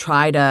to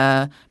try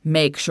to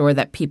make sure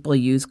that people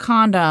use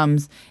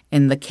condoms.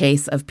 In the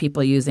case of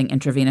people using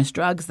intravenous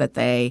drugs, that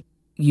they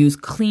use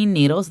clean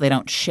needles. They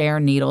don't share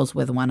needles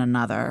with one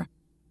another.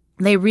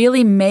 They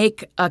really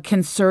make a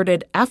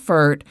concerted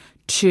effort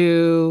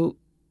to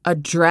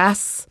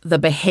address the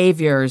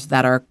behaviors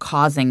that are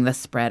causing the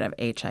spread of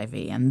HIV.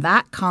 And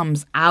that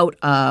comes out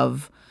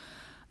of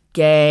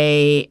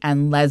gay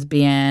and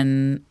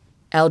lesbian,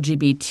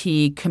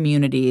 LGBT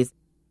communities.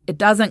 It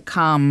doesn't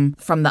come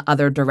from the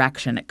other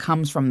direction. It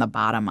comes from the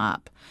bottom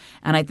up.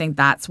 And I think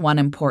that's one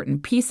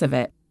important piece of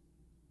it.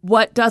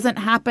 What doesn't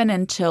happen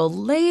until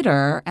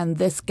later, and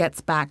this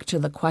gets back to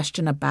the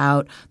question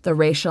about the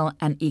racial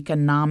and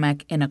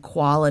economic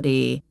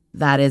inequality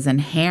that is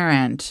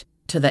inherent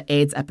to the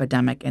AIDS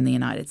epidemic in the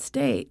United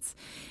States,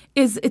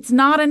 is it's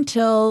not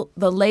until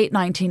the late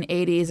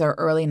 1980s or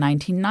early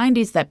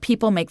 1990s that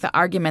people make the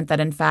argument that,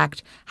 in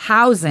fact,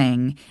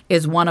 housing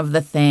is one of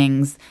the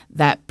things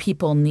that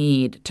people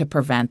need to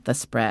prevent the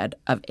spread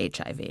of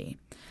HIV.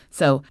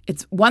 So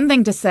it's one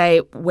thing to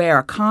say wear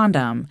a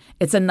condom.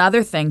 It's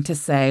another thing to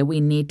say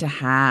we need to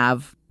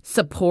have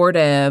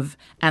supportive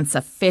and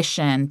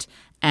sufficient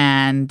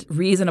and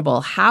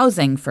reasonable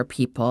housing for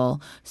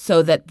people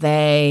so that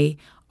they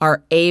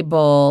are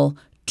able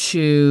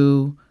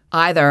to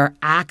either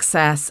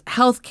access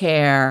health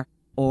care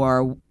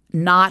or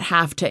not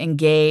have to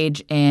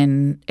engage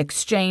in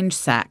exchange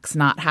sex,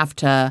 not have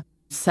to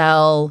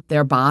sell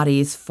their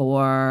bodies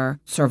for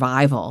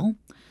survival.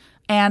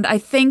 And I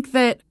think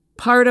that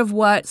part of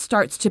what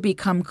starts to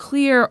become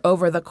clear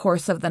over the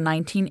course of the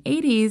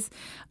 1980s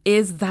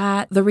is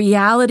that the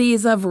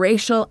realities of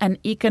racial and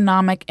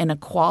economic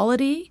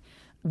inequality,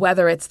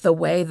 whether it's the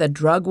way the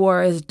drug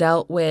war is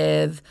dealt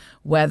with,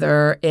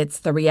 whether it's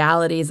the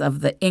realities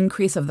of the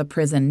increase of the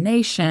prison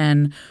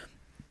nation,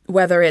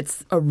 whether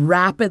it's a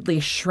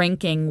rapidly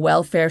shrinking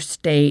welfare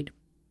state,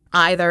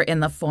 either in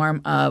the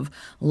form of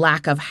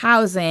lack of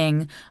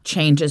housing,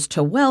 changes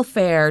to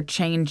welfare,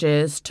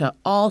 changes to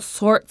all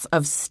sorts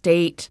of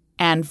state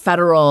and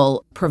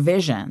federal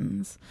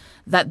provisions,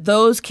 that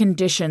those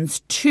conditions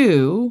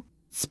too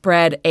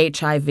spread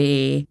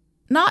HIV,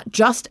 not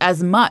just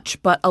as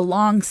much, but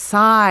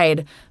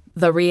alongside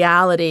the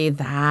reality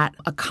that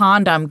a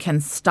condom can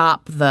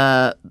stop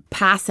the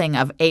passing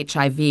of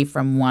HIV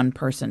from one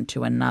person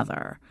to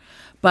another.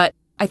 But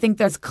I think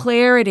there's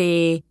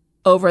clarity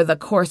over the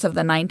course of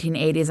the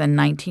 1980s and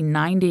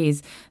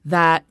 1990s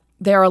that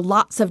there are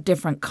lots of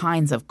different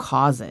kinds of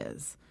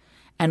causes.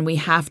 And we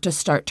have to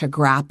start to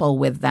grapple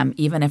with them,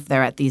 even if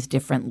they're at these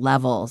different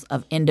levels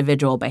of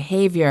individual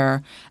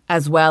behavior,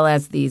 as well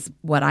as these,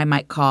 what I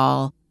might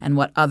call, and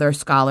what other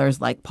scholars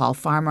like Paul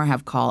Farmer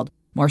have called,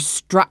 more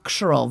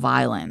structural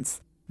violence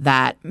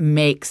that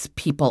makes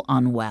people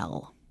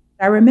unwell.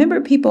 I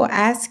remember people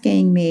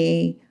asking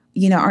me,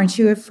 aren't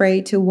you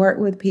afraid to work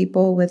with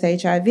people with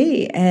HIV?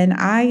 And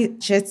I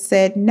just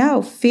said,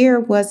 no, fear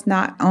was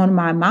not on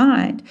my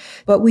mind.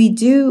 But we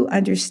do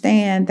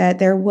understand that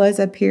there was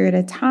a period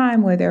of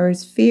time where there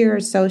was fear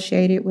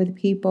associated with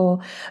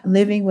people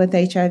living with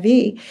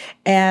HIV.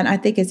 And I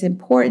think it's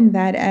important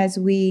that as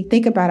we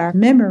think about our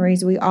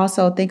memories, we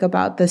also think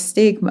about the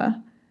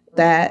stigma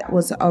that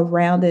was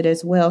around it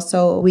as well,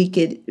 so we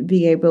could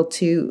be able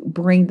to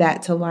bring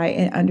that to light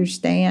and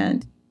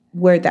understand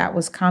where that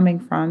was coming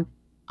from.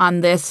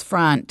 On this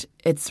front,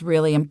 it's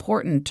really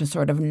important to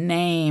sort of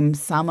name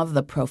some of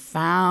the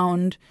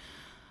profound,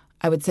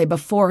 I would say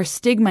before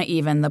stigma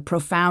even, the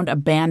profound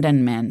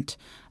abandonment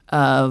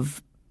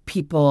of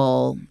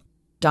people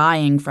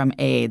dying from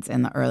AIDS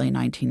in the early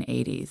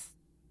 1980s.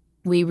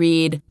 We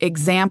read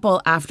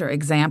example after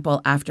example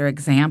after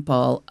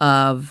example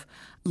of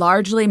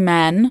largely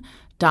men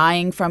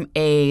dying from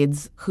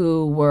AIDS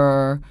who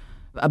were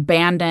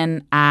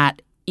abandoned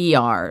at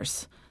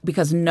ERs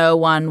because no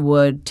one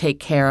would take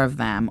care of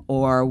them,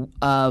 or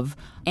of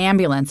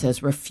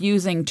ambulances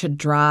refusing to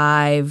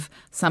drive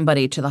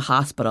somebody to the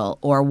hospital,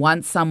 or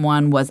once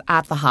someone was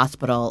at the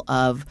hospital,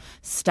 of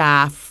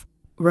staff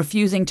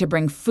refusing to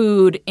bring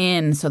food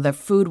in so the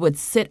food would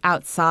sit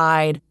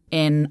outside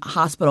in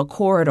hospital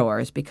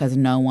corridors because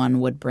no one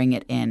would bring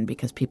it in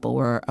because people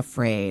were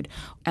afraid.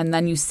 And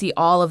then you see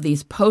all of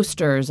these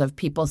posters of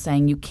people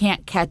saying you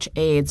can't catch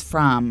AIDS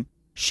from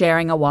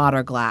sharing a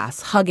water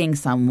glass, hugging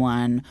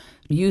someone,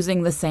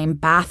 using the same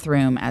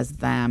bathroom as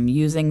them,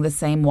 using the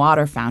same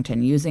water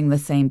fountain, using the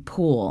same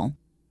pool.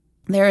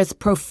 There is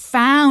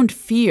profound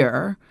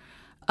fear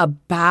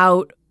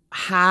about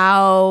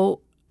how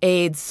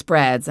AIDS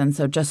spreads. And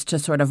so just to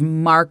sort of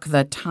mark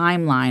the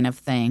timeline of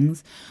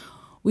things,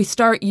 we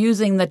start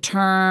using the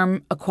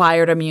term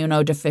acquired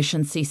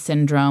immunodeficiency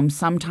syndrome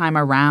sometime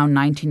around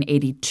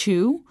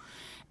 1982.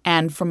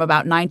 And from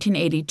about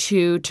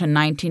 1982 to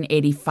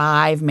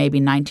 1985, maybe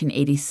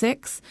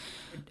 1986,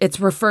 it's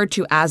referred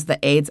to as the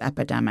AIDS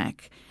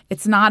epidemic.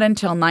 It's not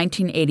until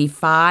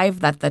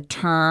 1985 that the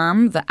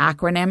term, the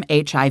acronym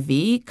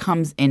HIV,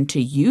 comes into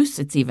use.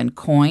 It's even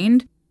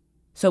coined.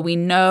 So we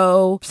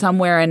know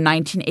somewhere in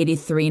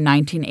 1983,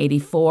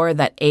 1984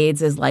 that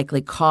AIDS is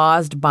likely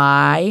caused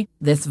by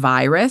this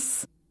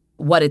virus.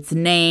 What it's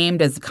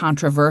named is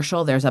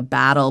controversial. There's a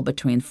battle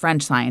between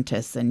French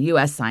scientists and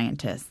U.S.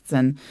 scientists.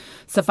 And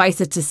suffice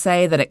it to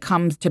say that it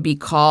comes to be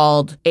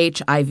called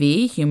HIV,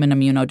 human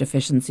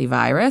immunodeficiency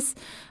virus.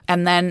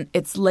 And then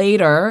it's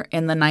later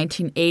in the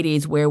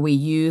 1980s where we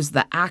use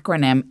the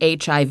acronym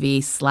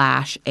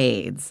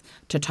HIV/AIDS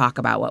to talk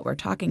about what we're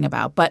talking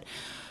about. But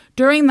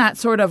during that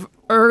sort of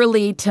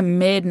early to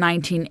mid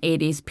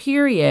 1980s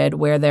period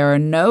where there are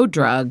no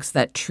drugs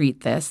that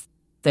treat this,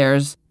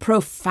 there's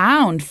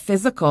profound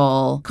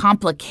physical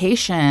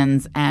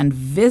complications and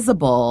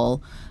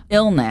visible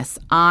illness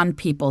on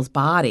people's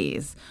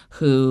bodies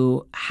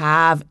who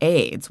have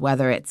AIDS,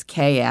 whether it's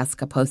KS,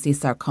 Kaposi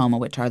sarcoma,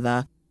 which are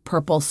the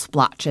purple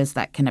splotches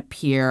that can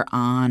appear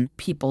on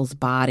people's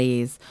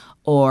bodies,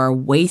 or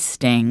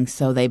wasting,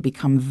 so they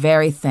become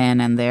very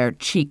thin and their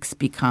cheeks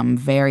become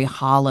very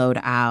hollowed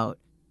out.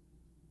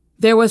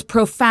 There was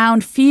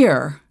profound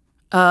fear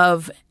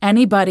of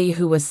anybody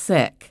who was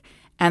sick.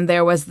 And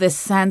there was this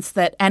sense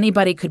that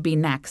anybody could be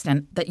next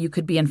and that you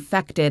could be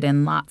infected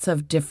in lots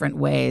of different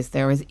ways.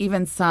 There was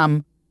even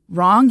some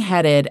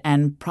wrong-headed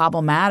and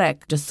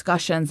problematic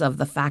discussions of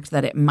the fact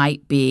that it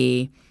might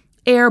be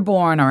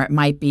airborne or it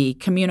might be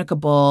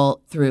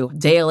communicable through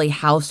daily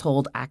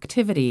household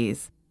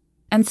activities.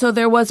 And so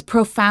there was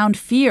profound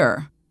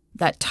fear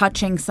that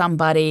touching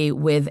somebody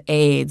with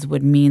AIDS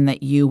would mean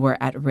that you were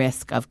at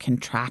risk of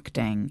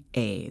contracting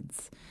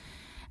AIDS.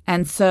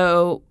 And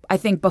so I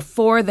think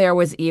before there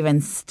was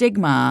even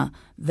stigma,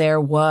 there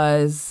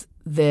was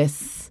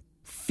this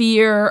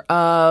fear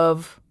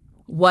of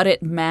what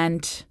it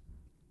meant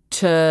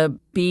to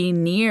be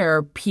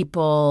near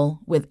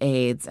people with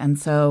AIDS. And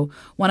so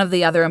one of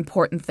the other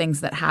important things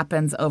that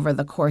happens over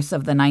the course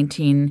of the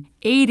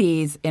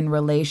 1980s in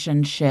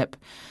relationship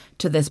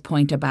to this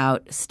point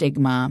about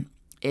stigma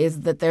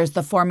is that there's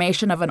the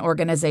formation of an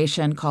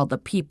organization called the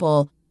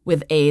People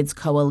with AIDS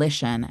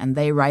Coalition, and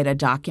they write a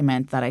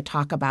document that I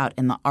talk about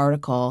in the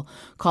article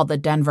called the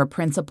Denver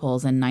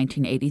Principles in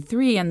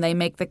 1983, and they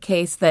make the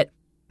case that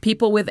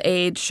people with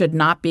AIDS should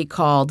not be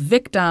called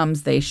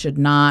victims, they should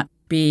not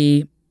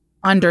be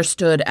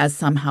understood as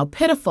somehow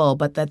pitiful,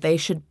 but that they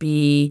should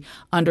be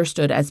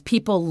understood as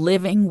people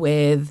living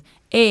with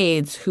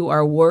AIDS who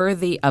are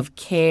worthy of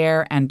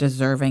care and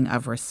deserving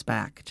of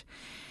respect.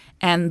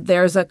 And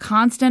there's a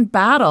constant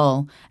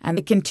battle, and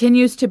it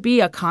continues to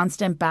be a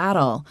constant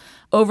battle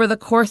over the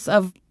course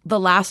of the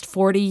last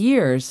 40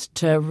 years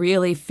to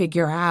really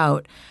figure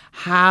out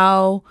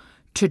how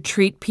to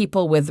treat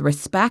people with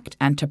respect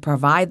and to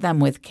provide them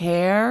with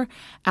care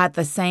at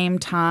the same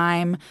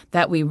time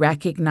that we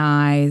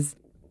recognize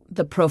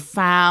the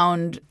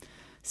profound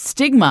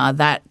stigma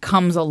that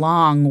comes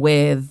along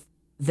with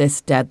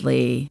this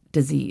deadly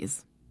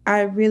disease.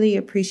 I really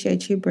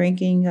appreciate you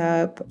bringing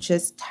up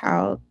just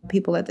how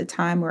people at the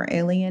time were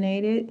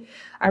alienated.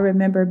 I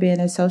remember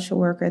being a social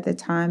worker at the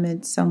time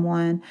and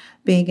someone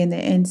being in the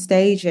end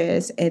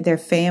stages and their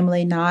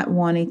family not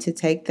wanting to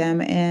take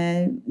them,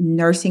 and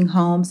nursing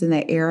homes in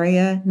the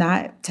area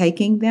not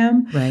taking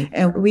them. Right.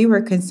 And we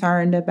were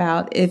concerned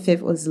about if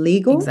it was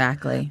legal.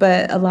 Exactly.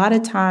 But a lot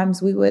of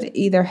times we would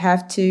either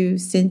have to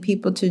send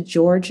people to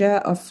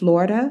Georgia or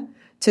Florida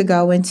to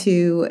go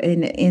into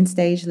an end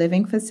stage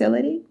living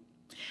facility.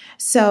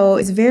 So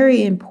it's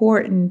very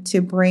important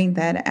to bring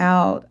that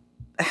out,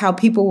 how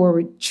people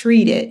were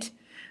treated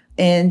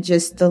and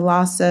just the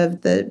loss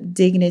of the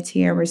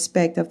dignity and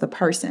respect of the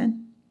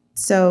person.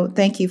 So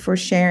thank you for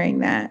sharing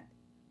that.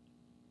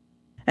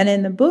 And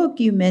in the book,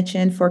 you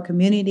mentioned for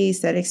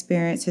communities that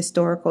experience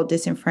historical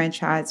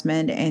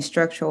disenfranchisement and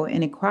structural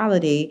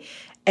inequality,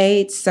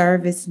 aid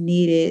service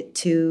needed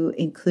to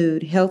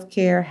include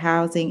healthcare,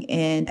 housing,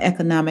 and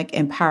economic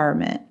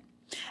empowerment.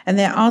 And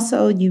then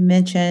also you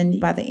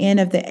mentioned by the end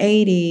of the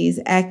 80s,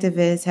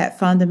 activists had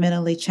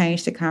fundamentally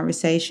changed the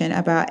conversation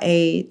about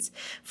AIDS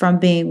from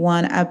being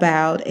one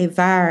about a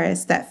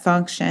virus that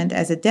functioned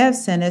as a death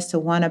sentence to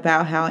one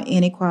about how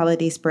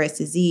inequality spreads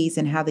disease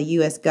and how the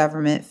U.S.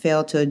 government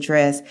failed to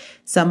address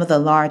some of the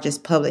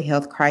largest public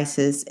health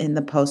crises in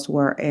the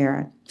post-war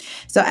era.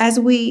 So as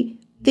we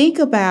think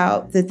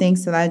about the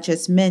things that I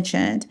just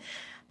mentioned,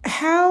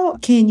 how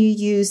can you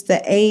use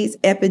the AIDS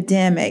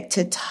epidemic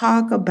to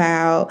talk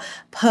about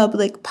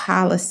public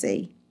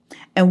policy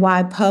and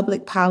why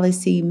public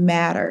policy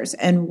matters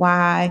and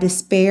why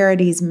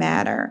disparities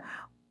matter?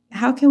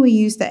 How can we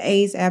use the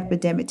AIDS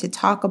epidemic to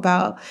talk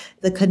about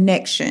the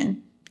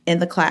connection in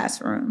the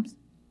classrooms?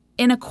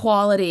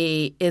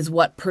 Inequality is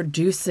what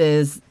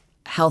produces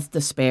health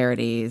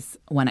disparities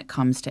when it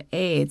comes to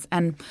AIDS.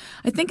 And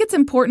I think it's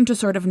important to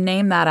sort of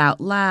name that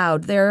out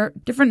loud. There are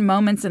different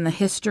moments in the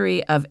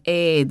history of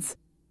AIDS,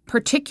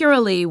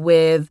 particularly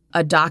with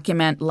a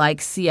document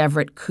like C.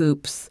 Everett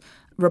Koop's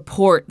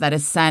report that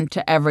is sent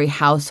to every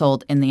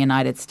household in the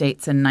United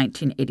States in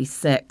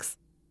 1986.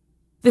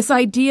 This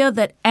idea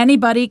that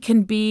anybody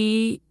can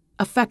be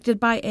affected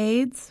by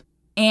AIDS.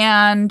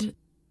 And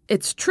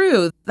it's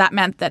true, that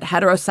meant that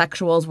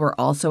heterosexuals were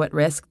also at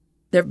risk.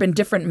 There have been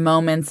different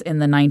moments in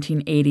the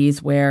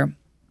 1980s where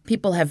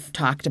people have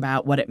talked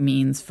about what it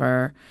means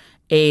for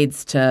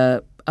AIDS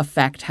to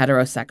affect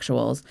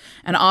heterosexuals.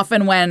 And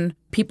often when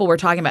people were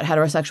talking about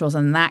heterosexuals,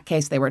 in that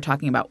case, they were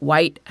talking about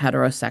white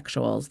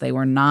heterosexuals. They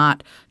were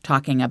not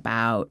talking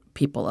about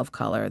people of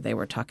color. They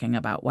were talking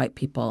about white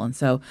people. And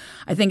so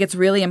I think it's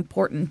really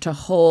important to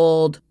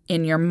hold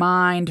in your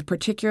mind,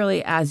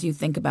 particularly as you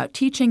think about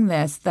teaching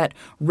this, that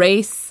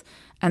race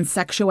and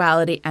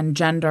sexuality and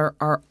gender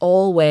are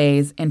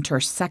always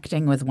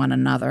intersecting with one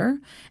another,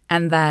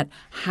 and that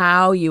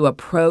how you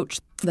approach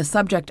the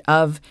subject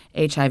of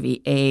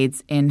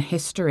HIV/AIDS in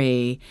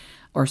history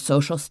or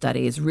social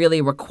studies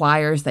really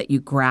requires that you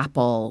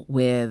grapple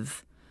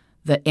with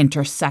the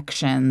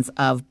intersections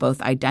of both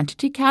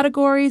identity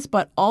categories,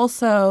 but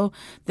also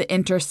the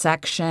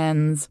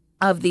intersections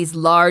of these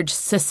large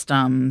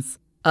systems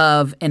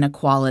of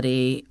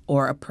inequality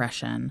or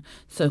oppression.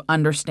 So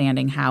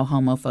understanding how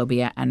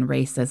homophobia and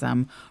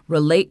racism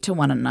relate to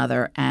one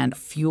another and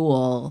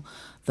fuel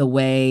the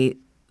way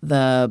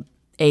the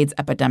AIDS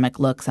epidemic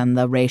looks and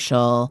the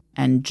racial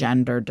and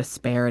gender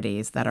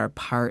disparities that are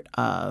part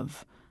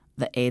of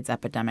the AIDS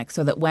epidemic.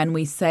 So that when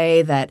we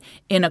say that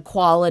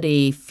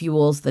inequality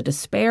fuels the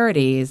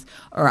disparities,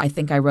 or I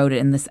think I wrote it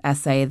in this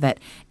essay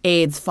that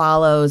AIDS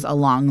follows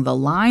along the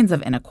lines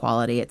of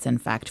inequality, it's in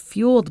fact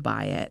fueled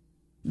by it.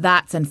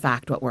 That's, in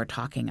fact, what we're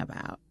talking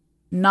about.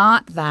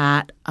 Not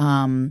that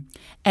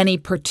any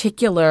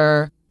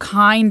particular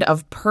kind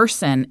of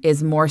person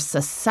is more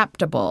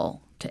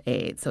susceptible to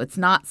AIDS. So it's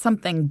not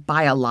something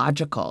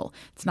biological.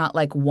 It's not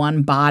like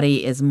one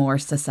body is more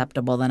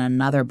susceptible than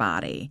another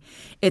body.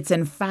 It's,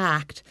 in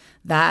fact,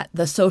 that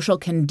the social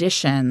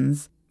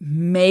conditions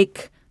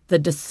make the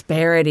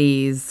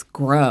disparities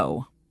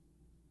grow.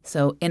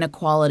 So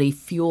inequality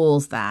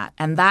fuels that.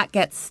 And that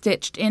gets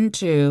stitched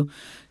into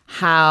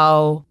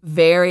how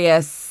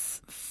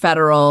various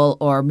federal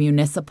or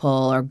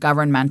municipal or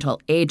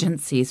governmental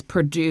agencies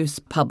produce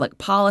public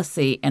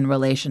policy in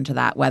relation to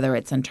that, whether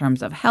it's in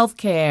terms of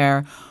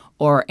healthcare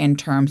or in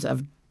terms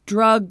of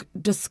drug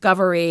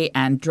discovery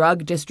and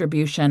drug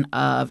distribution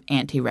of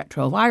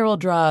antiretroviral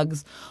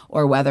drugs,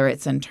 or whether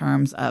it's in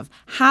terms of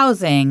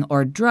housing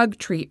or drug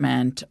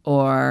treatment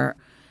or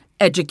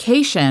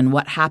education,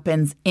 what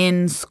happens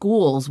in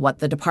schools, what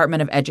the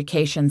Department of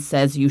Education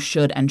says you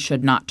should and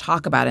should not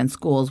talk about in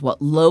schools, what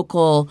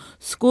local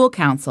school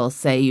councils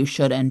say you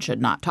should and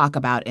should not talk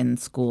about in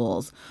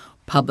schools,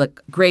 public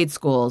grade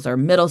schools or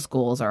middle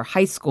schools or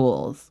high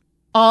schools.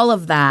 All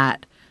of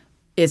that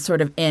is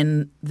sort of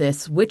in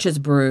this witch's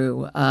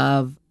brew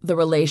of the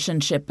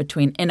relationship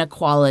between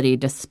inequality,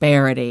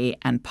 disparity,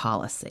 and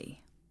policy.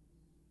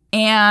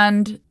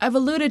 And I've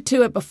alluded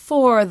to it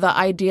before, the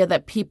idea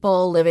that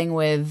people living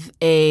with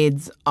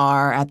AIDS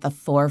are at the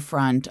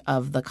forefront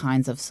of the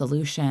kinds of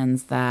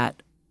solutions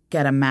that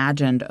get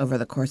imagined over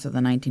the course of the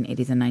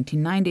 1980s and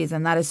 1990s.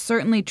 And that is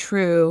certainly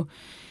true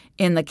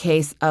in the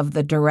case of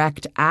the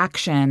direct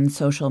action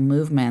social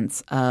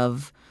movements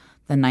of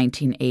the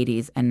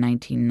 1980s and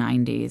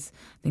 1990s.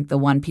 I think the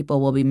one people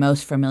will be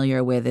most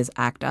familiar with is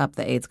ACT UP,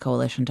 the AIDS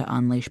Coalition to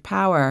Unleash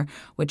Power,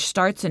 which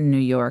starts in New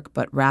York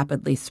but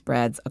rapidly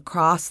spreads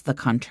across the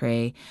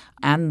country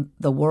and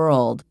the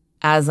world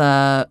as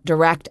a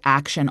direct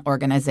action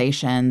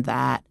organization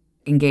that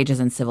engages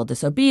in civil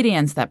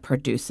disobedience, that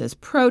produces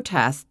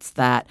protests,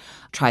 that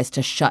tries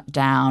to shut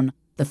down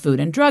the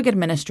Food and Drug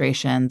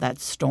Administration, that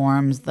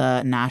storms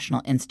the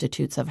National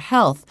Institutes of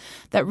Health,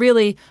 that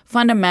really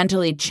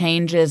fundamentally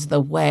changes the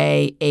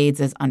way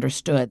AIDS is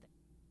understood.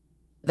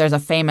 There's a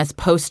famous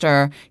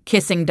poster,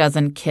 "Kissing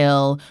doesn't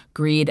kill,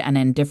 greed and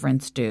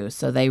indifference do."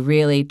 So they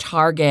really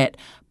target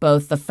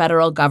both the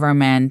federal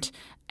government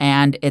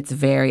and its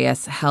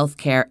various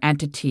healthcare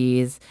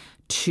entities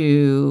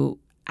to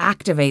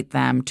activate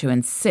them, to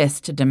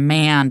insist, to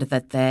demand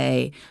that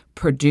they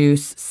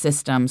produce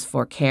systems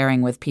for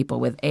caring with people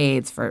with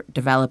AIDS, for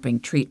developing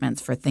treatments,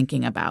 for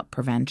thinking about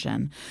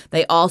prevention.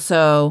 They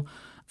also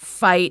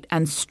fight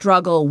and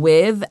struggle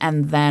with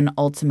and then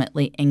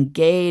ultimately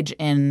engage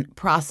in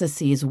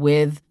processes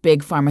with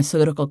big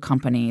pharmaceutical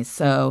companies.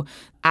 So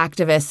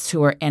activists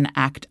who are in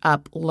ACT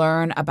UP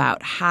learn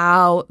about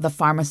how the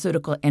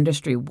pharmaceutical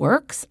industry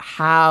works,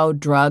 how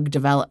drug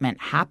development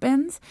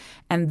happens,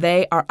 and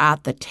they are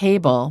at the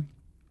table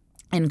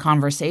in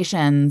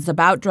conversations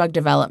about drug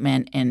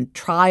development, in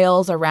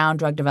trials around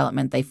drug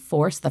development. They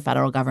force the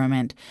federal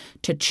government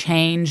to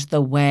change the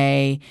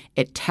way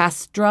it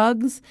tests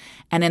drugs.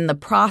 And in the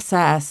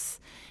process,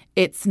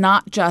 it's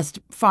not just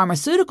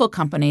pharmaceutical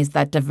companies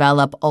that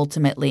develop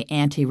ultimately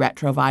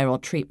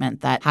antiretroviral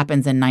treatment that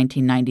happens in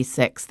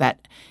 1996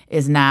 that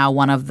is now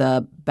one of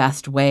the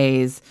best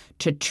ways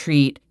to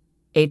treat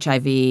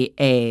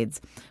HIV/AIDS.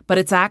 But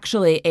it's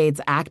actually AIDS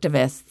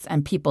activists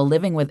and people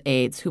living with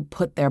AIDS who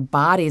put their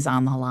bodies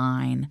on the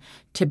line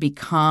to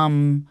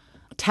become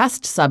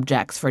test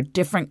subjects for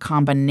different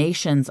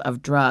combinations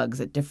of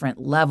drugs at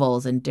different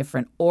levels and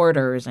different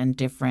orders and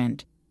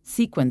different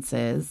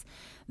sequences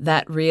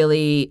that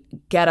really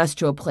get us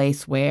to a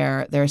place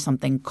where there's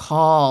something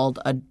called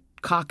a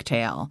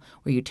cocktail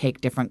where you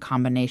take different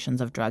combinations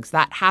of drugs.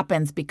 That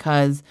happens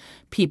because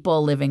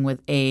people living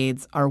with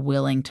AIDS are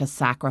willing to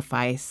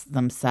sacrifice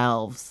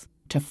themselves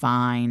to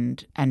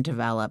find and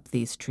develop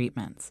these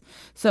treatments.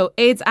 So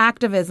AIDS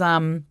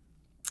activism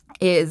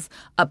is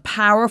a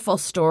powerful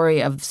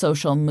story of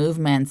social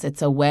movements.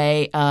 It's a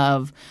way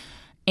of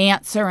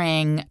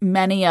answering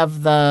many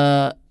of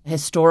the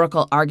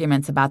historical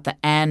arguments about the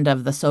end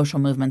of the social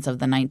movements of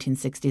the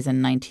 1960s and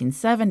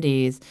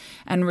 1970s,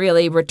 and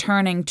really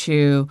returning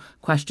to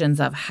questions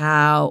of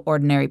how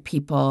ordinary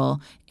people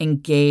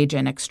engage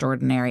in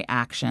extraordinary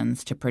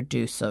actions to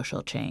produce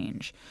social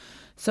change.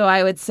 So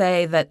I would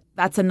say that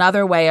that's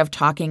another way of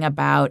talking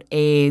about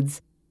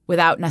AIDS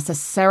without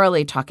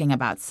necessarily talking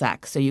about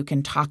sex. So you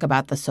can talk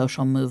about the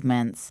social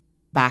movements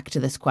back to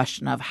this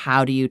question of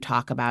how do you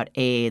talk about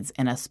AIDS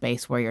in a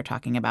space where you're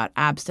talking about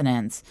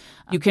abstinence.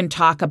 You can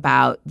talk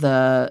about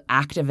the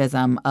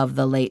activism of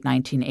the late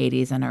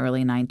 1980s and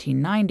early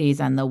 1990s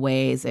and the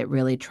ways it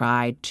really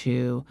tried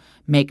to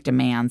make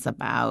demands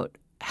about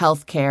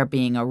healthcare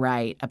being a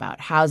right, about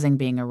housing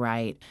being a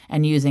right,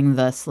 and using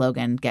the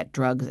slogan, "Get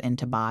drugs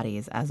into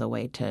bodies," as a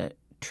way to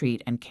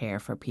treat and care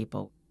for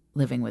people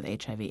living with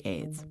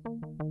HIV/AIDS.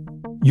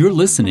 You're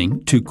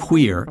listening to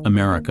Queer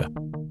America.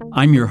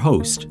 I'm your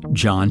host,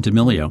 John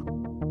D'Amelio.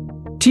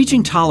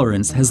 Teaching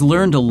Tolerance has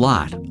learned a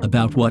lot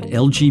about what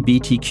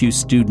LGBTQ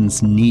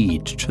students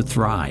need to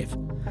thrive,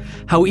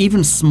 how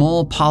even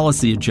small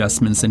policy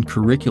adjustments and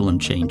curriculum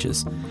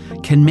changes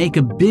can make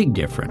a big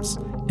difference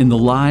in the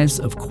lives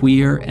of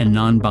queer and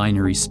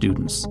non-binary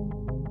students.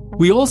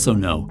 We also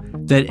know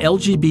that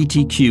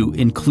LGBTQ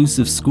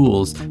inclusive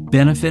schools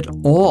benefit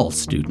all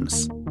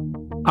students.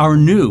 Our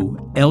new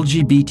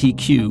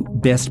LGBTQ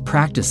Best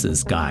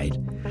Practices Guide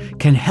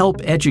can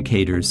help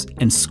educators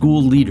and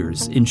school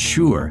leaders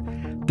ensure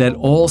that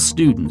all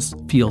students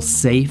feel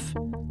safe,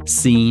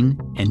 seen,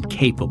 and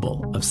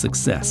capable of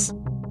success.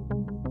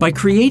 By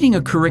creating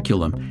a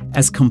curriculum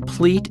as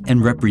complete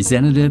and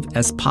representative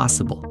as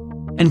possible,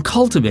 and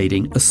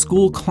cultivating a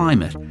school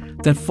climate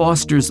that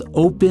fosters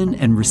open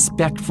and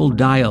respectful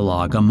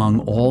dialogue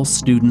among all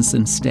students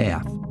and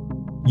staff,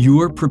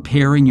 you're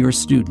preparing your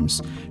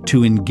students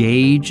to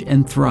engage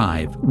and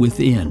thrive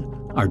within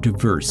our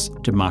diverse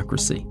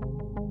democracy.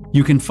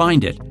 You can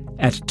find it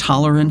at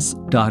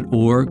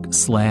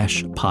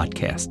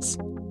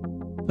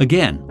tolerance.org/podcasts.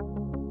 Again,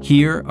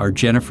 here are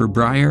Jennifer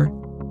Breyer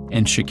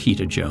and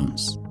Shakita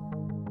Jones.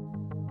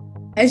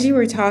 As you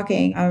were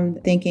talking, I'm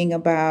thinking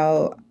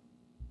about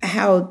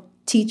how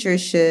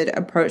teachers should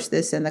approach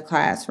this in the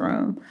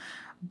classroom.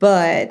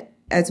 But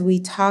as we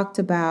talked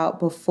about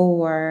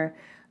before,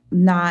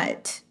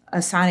 not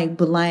assigning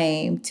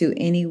blame to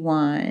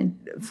anyone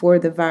for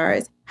the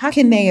virus. How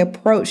can they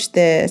approach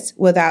this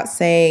without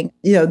saying,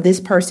 this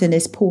person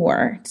is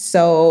poor,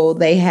 so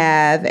they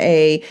have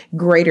a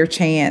greater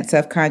chance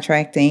of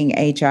contracting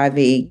HIV?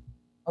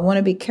 I want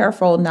to be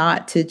careful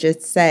not to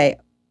just say,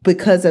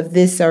 because of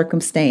this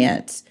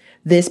circumstance,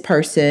 this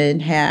person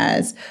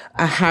has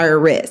a higher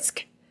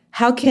risk.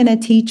 How can a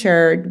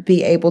teacher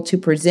be able to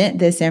present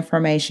this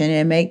information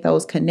and make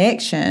those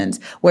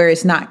connections where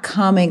it's not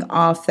coming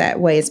off that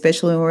way,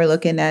 especially when we're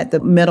looking at the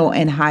middle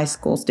and high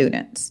school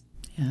students?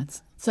 Yeah,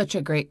 it's such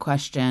a great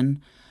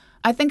question.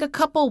 I think a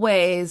couple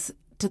ways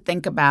to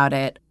think about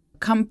it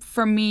come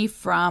for me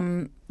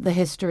from the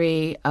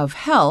history of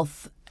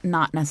health,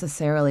 not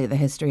necessarily the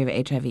history of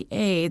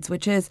HIV/AIDS,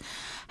 which is,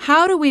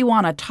 how do we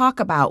want to talk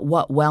about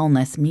what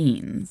wellness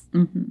means?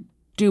 Mm-hmm.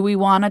 Do we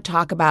want to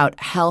talk about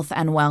health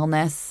and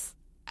wellness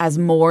as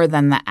more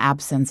than the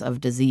absence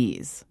of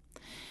disease?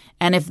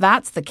 And if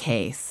that's the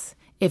case,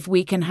 if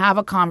we can have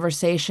a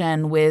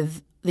conversation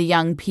with the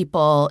young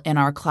people in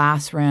our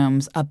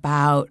classrooms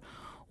about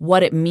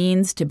what it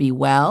means to be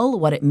well,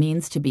 what it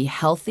means to be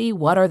healthy,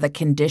 what are the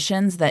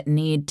conditions that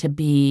need to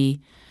be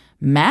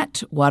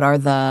met, what are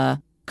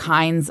the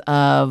kinds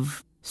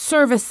of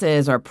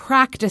services or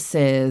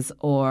practices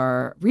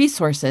or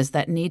resources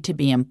that need to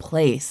be in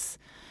place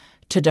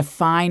to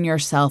define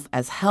yourself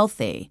as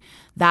healthy.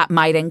 That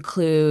might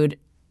include,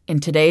 in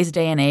today's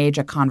day and age,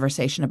 a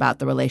conversation about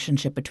the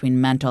relationship between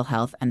mental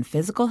health and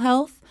physical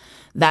health.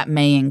 That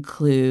may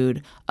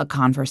include a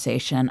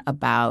conversation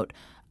about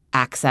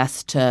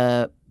access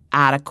to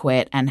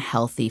adequate and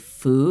healthy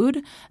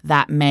food.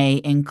 That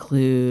may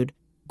include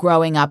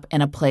growing up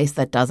in a place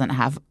that doesn't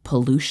have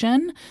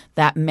pollution.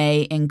 That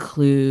may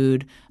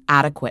include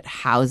adequate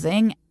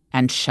housing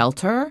and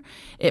shelter.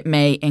 It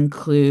may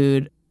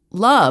include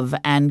love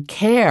and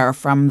care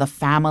from the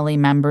family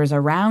members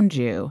around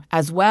you,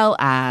 as well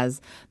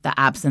as the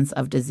absence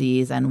of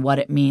disease and what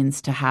it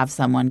means to have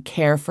someone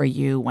care for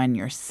you when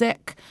you're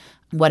sick,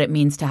 what it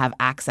means to have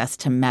access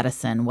to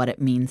medicine, what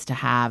it means to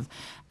have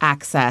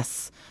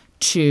access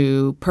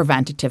to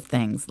preventative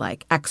things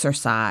like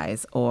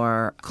exercise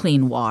or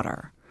clean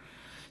water.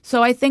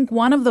 So I think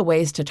one of the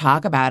ways to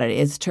talk about it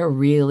is to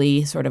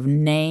really sort of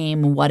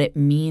name what it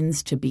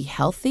means to be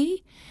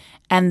healthy.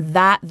 And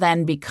that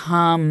then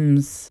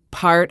becomes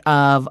part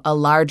of a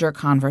larger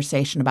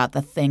conversation about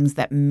the things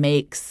that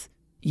makes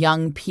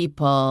young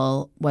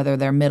people, whether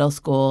they're middle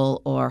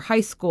school or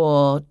high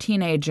school,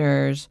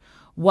 teenagers,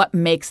 what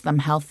makes them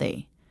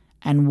healthy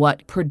and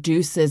what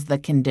produces the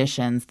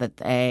conditions that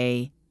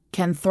they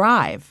can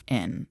thrive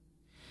in.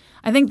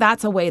 I think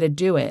that's a way to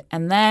do it.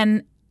 And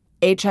then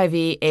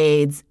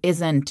HIV/AIDS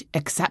isn't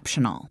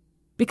exceptional.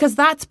 Because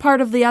that's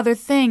part of the other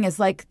thing is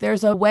like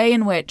there's a way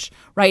in which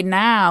right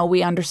now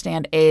we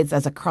understand AIDS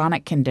as a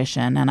chronic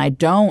condition. And I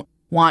don't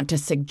want to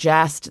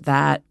suggest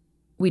that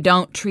we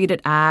don't treat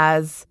it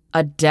as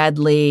a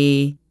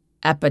deadly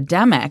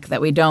epidemic,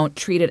 that we don't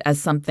treat it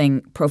as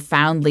something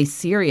profoundly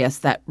serious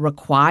that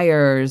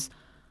requires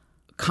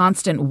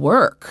constant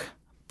work,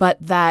 but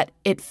that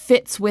it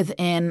fits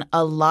within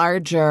a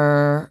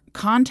larger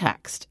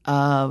context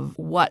of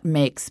what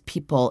makes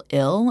people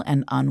ill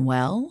and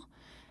unwell,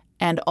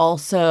 and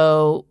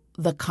also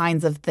the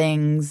kinds of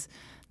things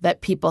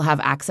that people have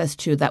access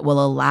to that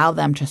will allow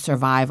them to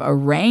survive a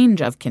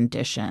range of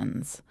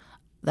conditions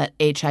that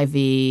HIV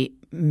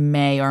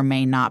may or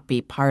may not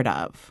be part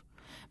of.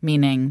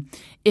 Meaning,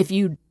 if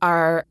you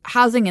are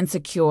housing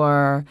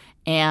insecure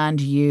and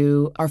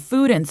you are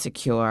food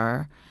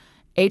insecure,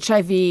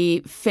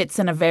 HIV fits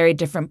in a very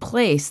different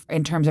place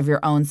in terms of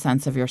your own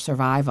sense of your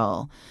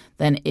survival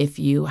than if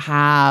you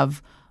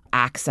have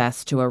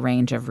access to a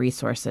range of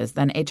resources.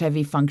 Then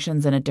HIV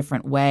functions in a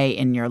different way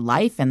in your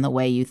life and the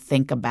way you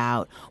think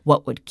about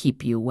what would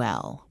keep you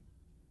well.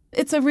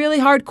 It's a really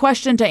hard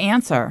question to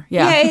answer.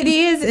 Yeah, it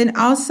is. And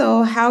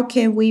also, how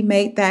can we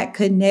make that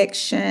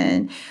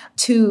connection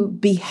to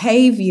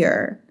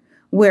behavior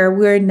where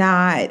we're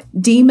not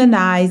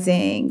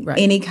demonizing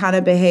any kind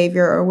of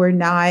behavior, or we're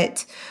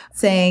not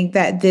saying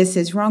that this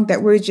is wrong,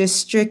 that we're just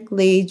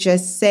strictly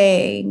just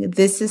saying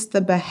this is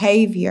the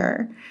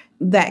behavior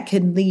that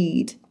can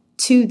lead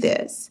to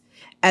this,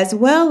 as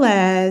well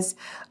as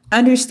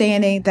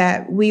understanding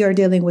that we are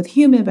dealing with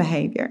human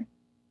behavior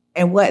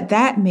and what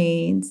that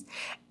means,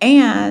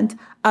 and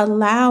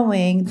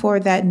allowing for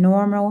that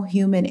normal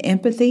human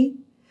empathy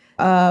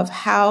of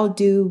how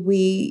do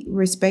we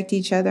respect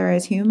each other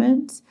as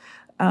humans.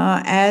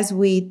 As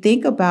we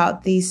think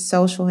about these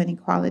social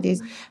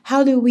inequalities,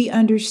 how do we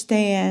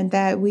understand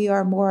that we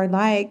are more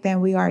alike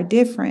than we are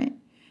different?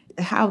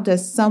 How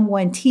does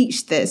someone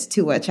teach this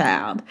to a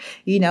child?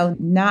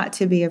 Not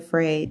to be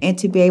afraid and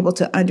to be able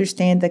to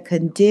understand the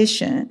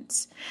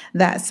conditions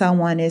that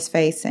someone is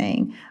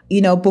facing,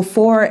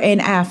 before and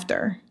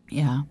after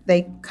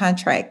they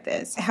contract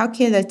this. How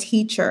can a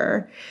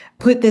teacher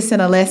put this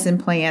in a lesson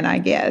plan, I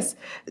guess,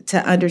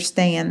 to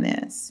understand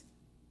this?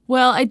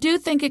 Well, I do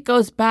think it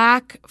goes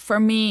back, for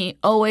me,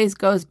 always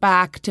goes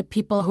back to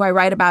people who I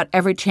write about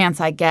every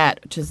chance I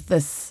get, which is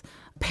this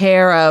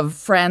pair of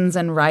friends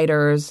and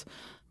writers,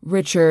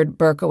 Richard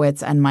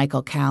Berkowitz and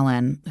Michael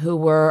Callan, who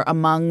were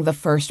among the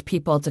first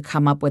people to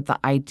come up with the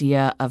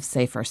idea of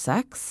safer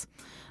sex.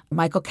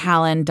 Michael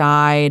Callan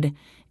died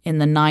in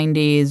the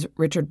 90s.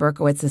 Richard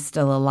Berkowitz is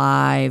still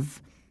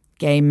alive.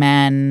 Gay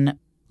men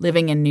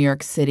living in New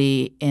York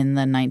City in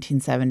the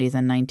 1970s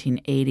and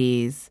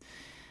 1980s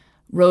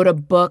wrote a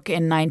book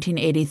in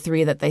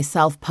 1983 that they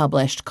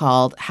self-published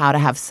called How to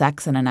Have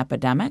Sex in an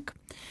Epidemic.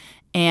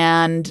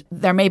 And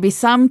there may be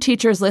some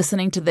teachers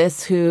listening to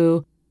this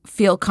who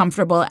feel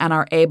comfortable and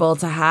are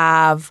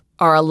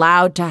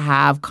allowed to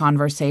have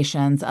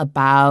conversations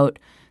about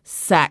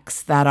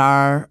sex that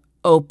are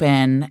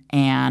open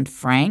and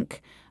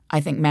frank.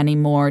 I think many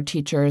more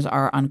teachers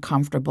are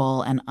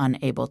uncomfortable and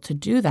unable to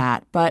do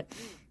that. But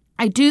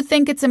I do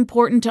think it's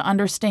important to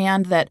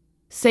understand that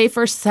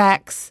safer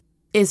sex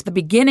is the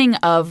beginning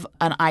of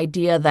an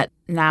idea that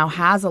now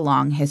has a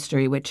long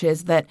history, which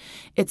is that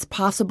it's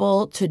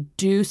possible to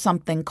do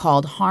something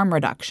called harm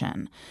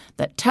reduction,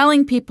 that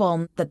telling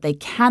people that they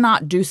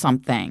cannot do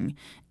something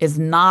is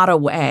not a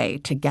way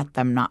to get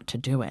them not to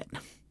do it.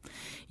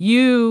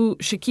 You,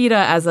 Shakita,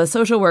 as a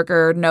social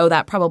worker, know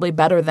that probably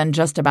better than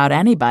just about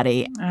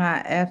anybody.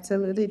 I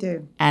absolutely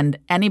do. And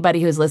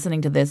anybody who's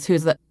listening to this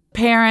who's the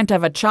parent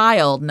of a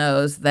child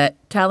knows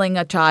that telling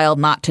a child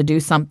not to do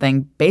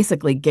something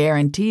basically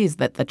guarantees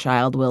that the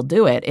child will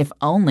do it, if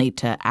only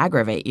to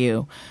aggravate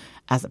you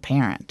as a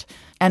parent.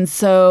 And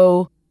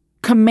so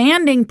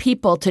commanding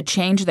people to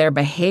change their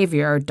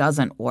behavior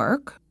doesn't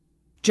work,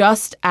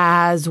 just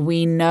as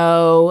we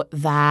know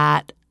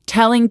that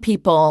telling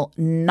people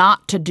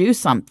not to do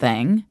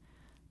something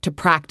to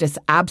practice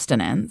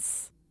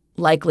abstinence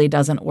likely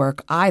doesn't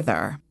work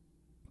either.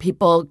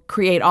 People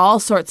create all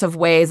sorts of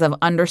ways of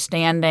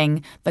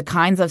understanding the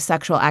kinds of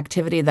sexual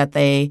activity that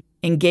they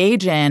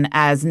engage in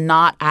as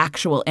not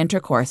actual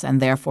intercourse,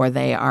 and therefore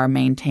they are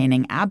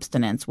maintaining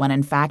abstinence, when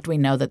in fact we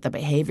know that the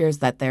behaviors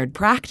that they're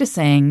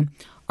practicing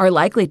are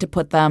likely to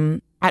put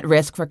them at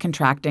risk for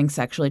contracting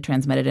sexually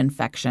transmitted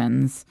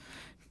infections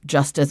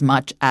just as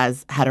much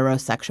as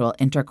heterosexual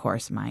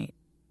intercourse might.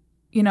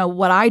 You know,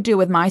 what I do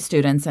with my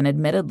students, and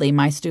admittedly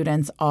my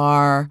students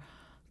are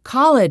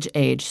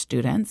college-age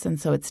students, and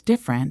so it's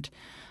different.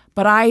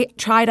 But I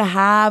try to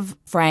have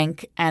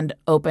frank and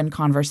open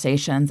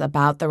conversations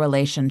about the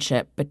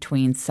relationship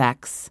between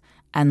sex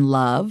and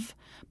love.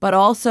 But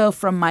also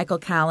from Michael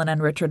Callan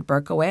and Richard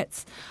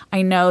Berkowitz,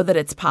 I know that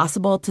it's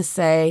possible to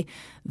say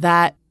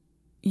that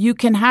you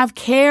can have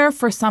care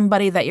for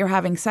somebody that you're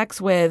having sex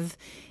with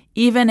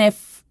even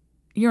if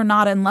you're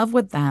not in love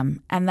with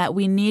them, and that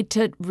we need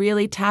to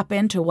really tap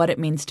into what it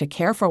means to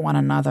care for one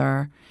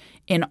another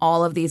in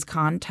all of these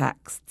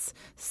contexts,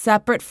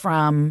 separate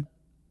from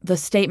the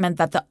statement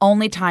that the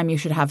only time you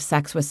should have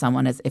sex with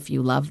someone is if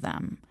you love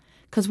them.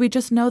 Because we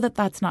just know that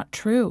that's not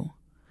true.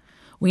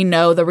 We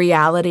know the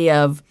reality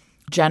of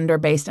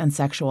gender-based and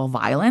sexual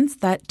violence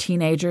that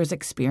teenagers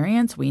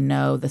experience. We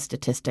know the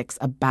statistics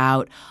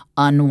about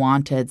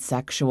unwanted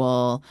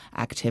sexual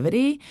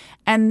activity.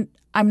 And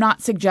I'm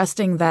not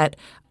suggesting that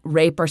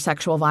rape or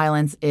sexual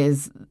violence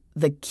is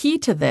the key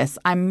to this.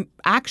 I'm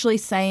actually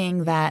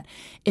saying that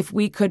if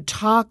we could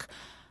talk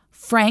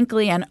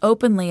frankly and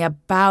openly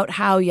about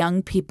how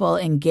young people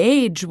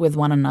engage with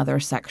one another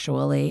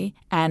sexually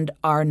and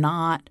are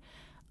not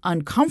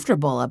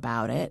uncomfortable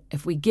about it,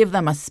 if we give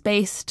them a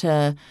space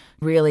to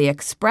really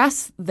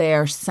express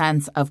their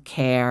sense of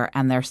care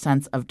and their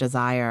sense of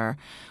desire,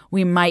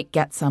 we might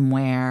get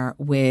somewhere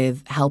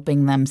with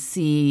helping them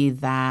see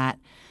that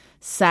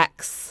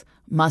sex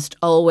must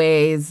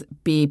always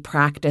be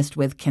practiced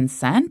with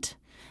consent,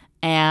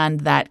 and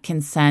that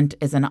consent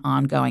is an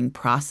ongoing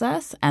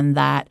process, and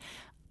that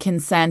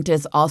consent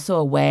is also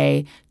a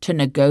way to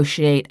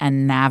negotiate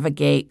and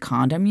navigate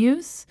condom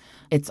use.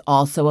 It's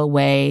also a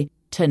way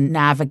to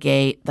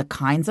navigate the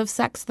kinds of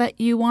sex that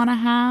you want to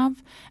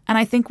have. And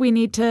I think we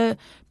need to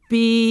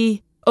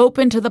be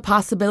open to the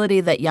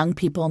possibility that young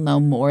people know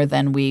more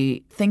than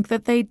we think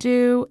that they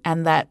do,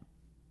 and that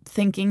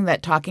thinking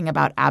that talking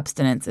about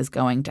abstinence is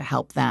going to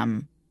help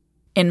them.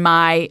 In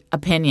my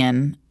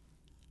opinion,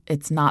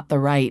 it's not the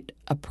right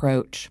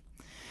approach.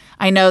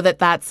 I know that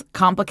that's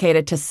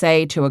complicated to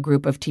say to a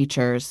group of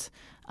teachers,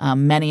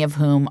 many of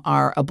whom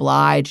are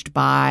obliged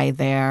by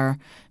their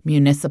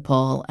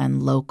municipal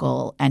and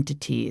local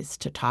entities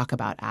to talk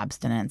about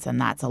abstinence. And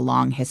that's a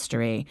long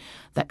history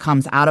that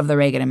comes out of the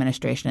Reagan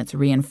administration. It's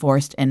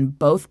reinforced in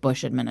both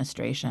Bush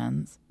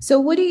administrations. So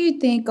what do you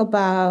think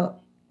about,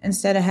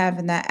 instead of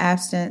having that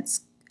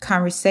abstinence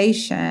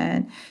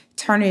conversation,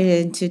 turning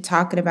it into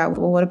talking about,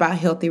 well, what about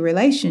healthy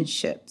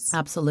relationships?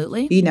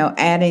 Absolutely. You know,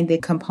 adding the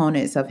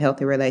components of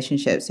healthy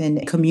relationships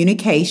and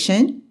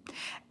communication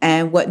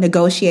and what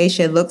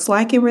negotiation looks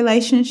like in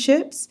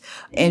relationships.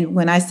 And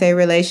when I say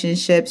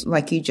relationships,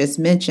 like you just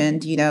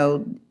mentioned, you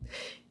know,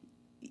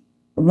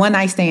 one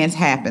night stands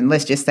happen,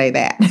 let's just say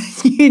that,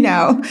 you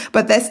know,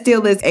 but that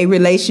still is a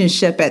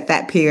relationship at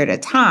that period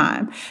of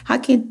time. How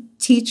can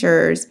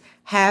teachers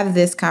have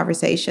this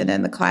conversation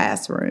in the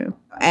classroom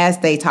as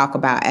they talk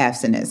about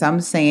abstinence. I'm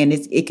saying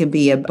it can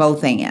be a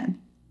both and.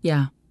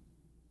 Yeah.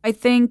 I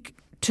think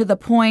to the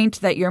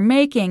point that you're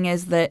making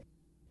is that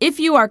if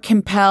you are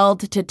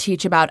compelled to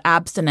teach about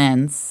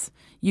abstinence,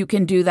 you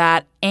can do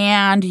that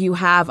and you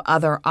have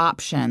other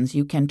options.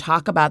 You can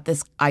talk about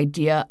this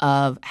idea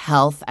of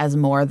health as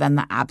more than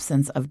the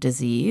absence of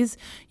disease.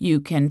 You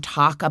can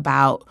talk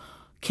about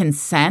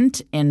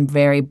consent in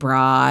very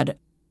broad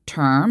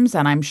terms.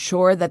 And I'm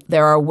sure that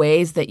there are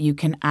ways that you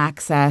can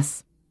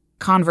access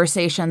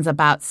conversations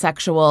about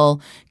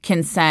sexual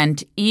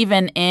consent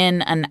even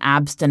in an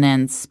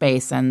abstinence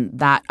space. And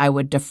that I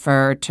would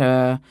defer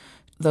to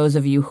those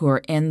of you who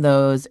are in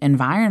those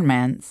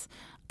environments.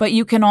 But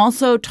you can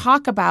also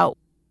talk about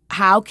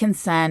how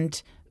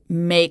consent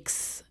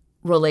makes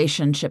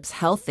relationships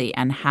healthy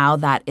and how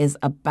that is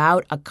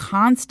about a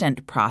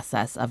constant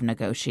process of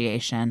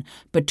negotiation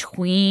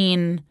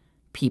between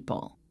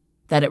people,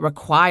 that it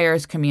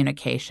requires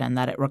communication,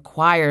 that it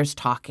requires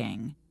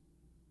talking.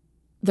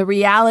 The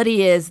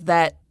reality is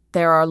that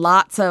there are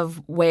lots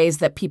of ways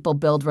that people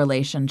build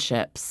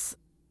relationships,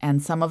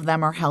 and some of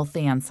them are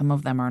healthy and some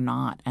of them are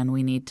not, and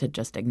we need to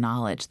just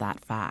acknowledge that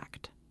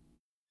fact.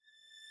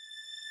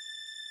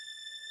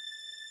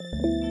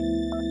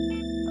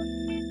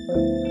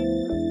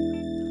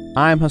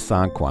 I'm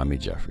Hassan Kwame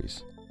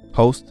Jeffries,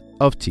 host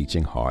of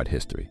Teaching Hard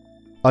History,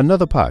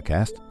 another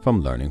podcast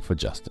from Learning for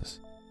Justice.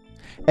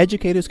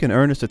 Educators can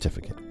earn a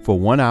certificate for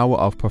 1 hour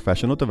of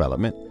professional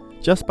development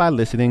just by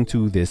listening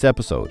to this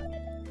episode.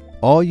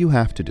 All you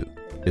have to do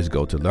is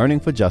go to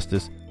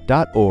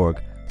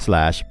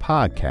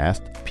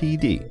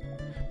learningforjustice.org/podcastpd,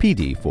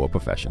 PD for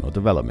professional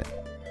development.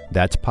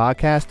 That's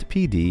podcast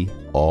PD,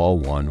 all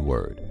one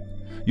word.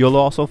 You'll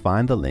also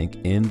find the link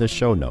in the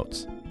show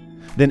notes.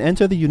 Then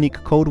enter the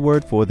unique code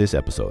word for this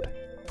episode,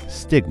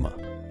 stigma,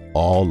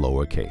 all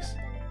lowercase.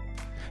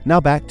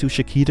 Now back to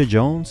Shakita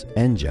Jones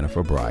and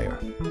Jennifer Breyer.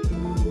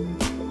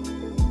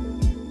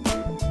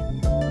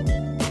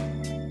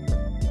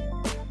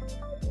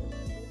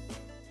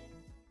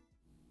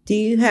 Do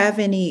you have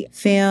any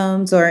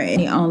films or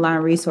any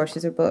online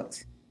resources or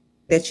books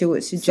that you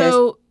would suggest?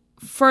 So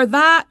for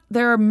that,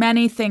 there are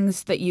many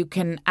things that you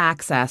can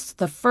access.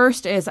 The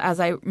first is, as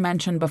I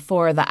mentioned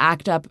before, the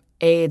ACT UP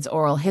AIDS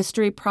Oral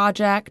History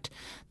Project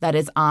that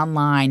is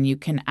online. You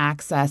can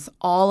access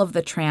all of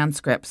the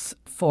transcripts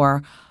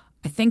for,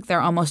 I think there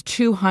are almost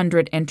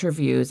 200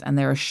 interviews, and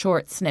there are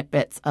short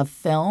snippets of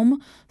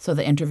film. So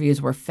the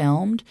interviews were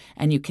filmed,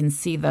 and you can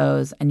see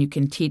those and you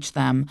can teach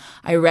them.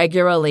 I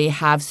regularly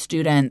have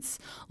students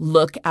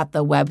look at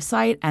the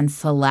website and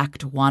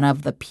select one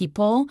of the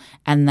people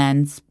and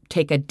then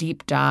take a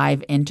deep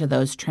dive into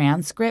those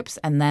transcripts,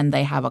 and then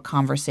they have a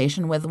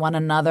conversation with one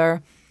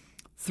another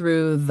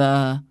through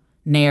the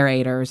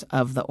narrators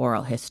of the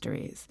oral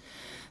histories.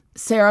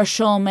 Sarah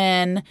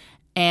Schulman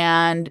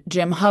and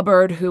Jim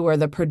Hubbard, who were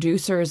the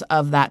producers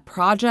of that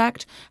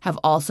project, have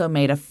also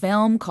made a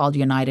film called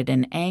United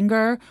in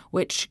Anger,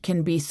 which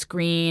can be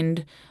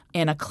screened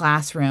in a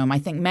classroom. I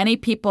think many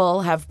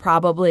people have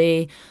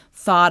probably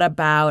thought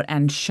about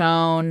and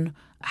shown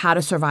How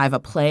to Survive a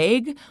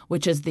Plague,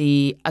 which is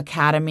the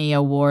Academy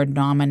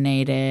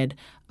Award-nominated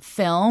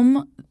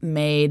film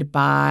made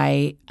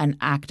by an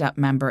ACT UP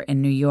member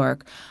in New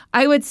York.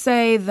 I would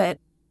say that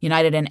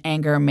United in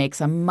Anger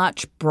makes a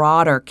much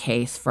broader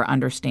case for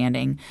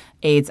understanding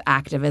AIDS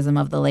activism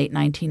of the late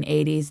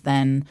 1980s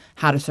than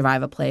How to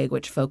Survive a Plague,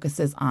 which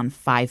focuses on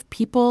 5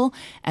 people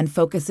and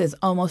focuses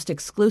almost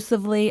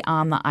exclusively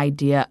on the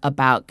idea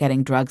about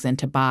getting drugs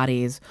into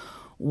bodies,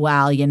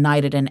 while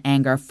United in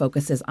Anger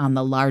focuses on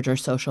the larger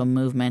social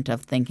movement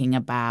of thinking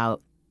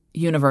about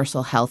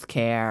universal health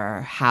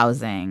care,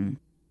 housing,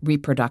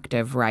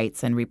 reproductive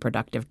rights, and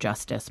reproductive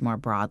justice more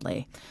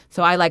broadly.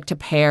 So I like to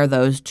pair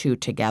those two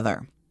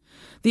together.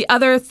 The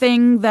other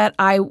thing that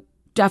I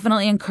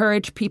definitely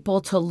encourage people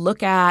to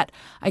look at,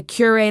 I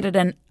curated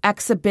an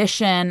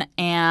exhibition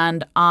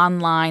and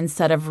online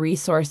set of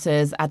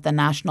resources at the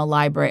National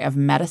Library of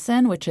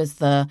Medicine, which is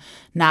the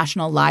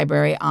National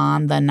Library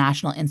on the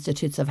National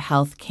Institutes of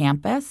Health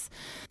campus,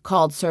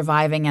 called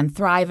Surviving and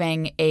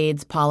Thriving: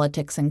 AIDS,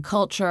 Politics, and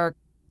Culture.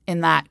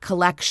 In that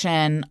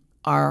collection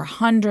are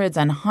hundreds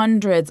and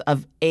hundreds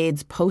of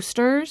AIDS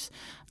posters.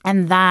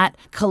 And that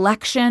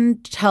collection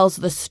tells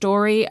the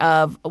story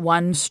of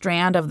one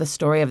strand of the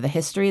story of the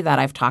history that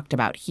I've talked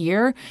about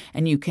here.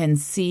 And you can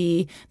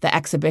see the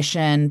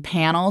exhibition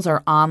panels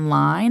are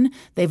online.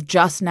 They've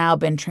just now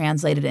been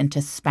translated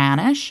into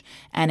Spanish,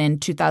 and in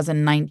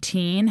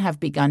 2019 have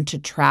begun to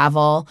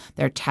travel.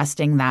 They're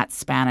testing that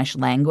Spanish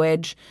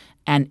language.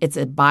 And it's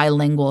a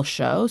bilingual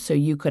show, so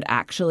you could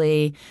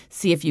actually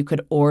see if you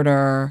could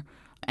order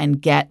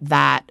and get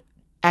that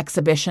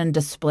exhibition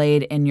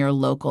displayed in your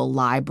local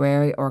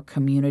library or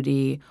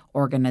community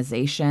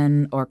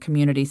organization or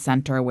community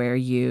center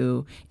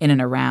in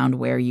and around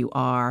where you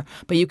are.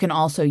 But you can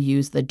also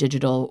use the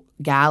digital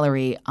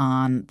gallery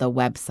on the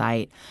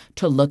website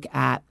to look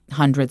at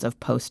hundreds of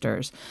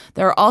posters.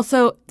 There are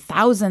also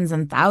thousands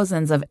and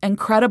thousands of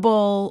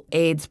incredible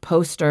AIDS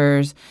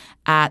posters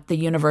at the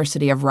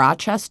University of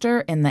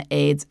Rochester in the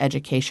AIDS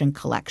Education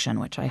Collection,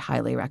 which I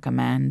highly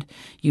recommend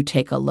you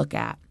take a look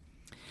at.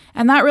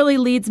 And that really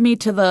leads me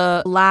to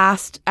the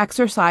last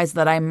exercise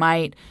that I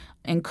might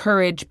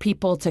encourage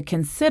people to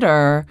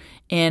consider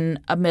in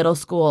a middle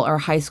school or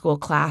high school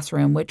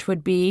classroom, which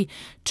would be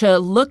to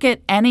look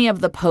at any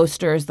of the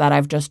posters that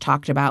I've just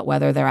talked about,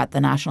 whether they're at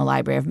the National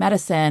Library of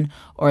Medicine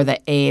or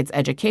the AIDS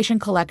Education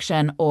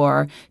Collection,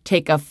 or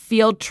take a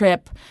field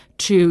trip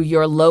to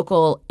your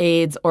local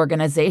AIDS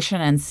organization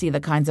and see the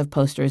kinds of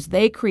posters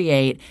they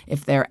create.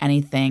 If they're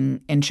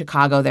anything in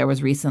Chicago, there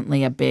was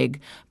recently a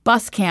big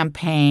bus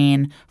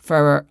campaign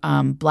for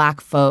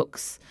Black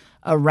folks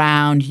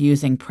around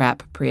using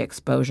PrEP,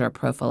 pre-exposure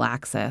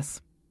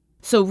prophylaxis.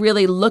 So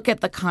really look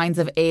at the kinds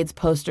of AIDS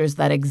posters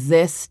that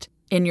exist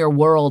in your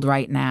world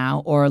right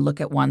now, or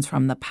look at ones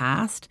from the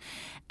past,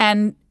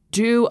 and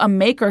do a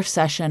maker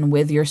session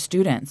with your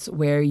students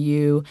where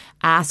you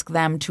ask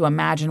them to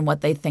imagine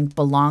what they think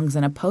belongs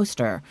in a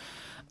poster.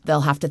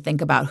 They'll have to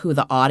think about who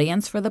the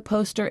audience for the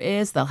poster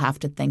is. They'll have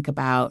to think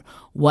about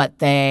what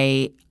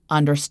they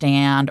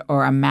understand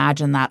or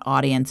imagine that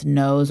audience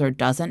knows or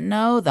doesn't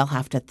know. They'll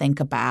have to think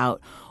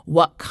about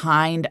what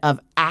kind of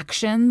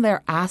action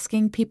they're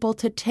asking people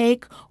to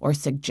take or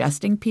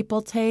suggesting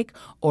people take,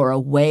 or a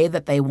way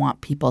that they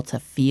want people to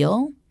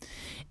feel.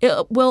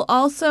 It will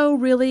also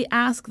really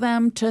ask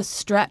them to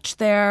stretch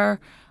their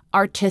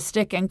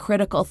artistic and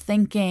critical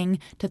thinking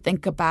to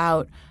think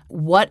about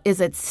what is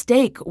at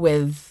stake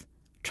with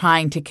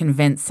trying to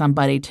convince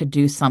somebody to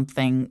do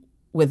something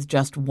with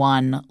just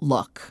one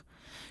look.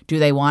 Do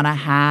they want to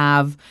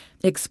have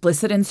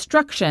explicit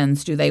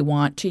instructions? Do they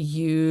want to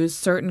use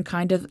certain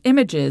kind of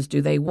images?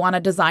 Do they want to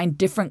design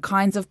different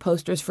kinds of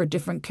posters for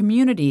different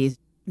communities?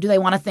 Do they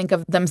want to think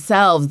of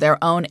themselves,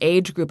 their own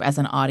age group, as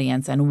an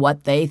audience and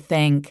what they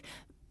think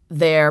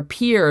their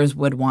peers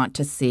would want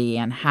to see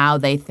and how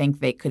they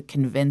think they could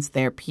convince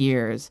their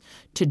peers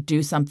to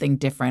do something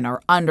different or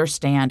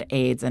understand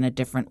AIDS in a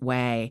different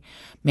way?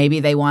 Maybe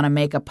they want to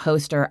make a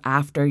poster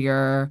after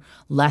your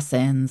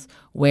lessons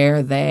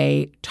where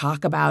they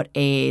talk about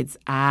AIDS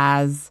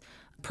as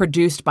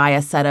produced by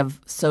a set of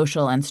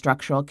social and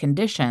structural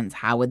conditions.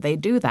 How would they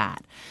do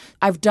that?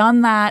 I've done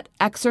that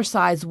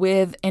exercise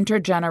with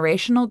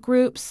intergenerational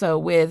groups, so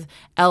with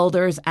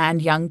elders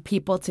and young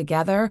people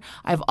together.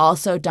 I've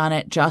also done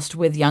it just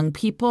with young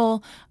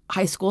people,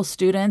 high school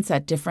students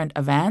at different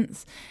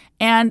events.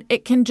 And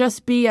it can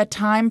just be a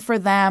time for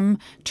them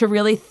to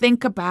really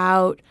think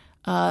about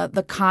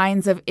the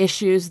kinds of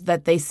issues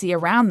that they see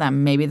around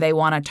them. Maybe they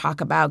want to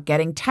talk about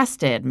getting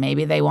tested.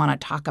 Maybe they want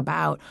to talk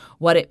about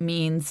what it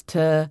means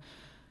to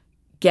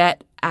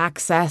get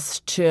access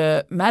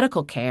to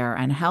medical care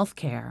and health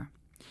care.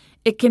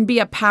 It can be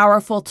a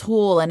powerful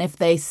tool, and if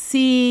they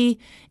see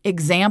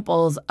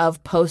examples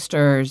of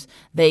posters,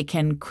 they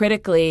can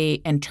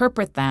critically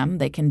interpret them.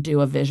 They can do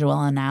a visual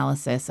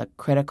analysis, a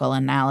critical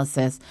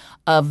analysis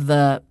of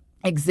the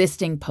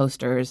existing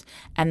posters,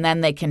 and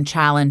then they can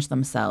challenge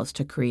themselves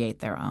to create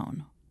their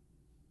own.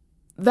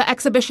 The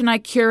exhibition I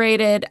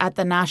curated at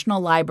the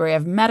National Library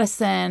of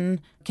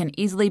Medicine can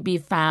easily be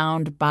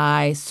found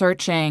by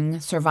searching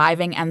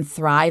Surviving and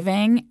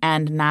Thriving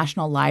and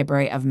National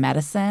Library of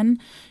Medicine.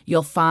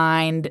 You'll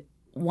find,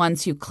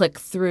 once you click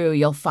through,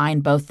 you'll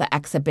find both the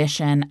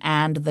exhibition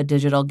and the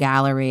digital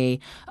gallery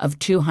of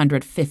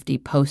 250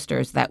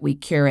 posters that we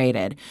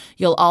curated.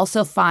 You'll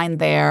also find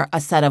there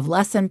a set of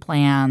lesson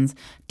plans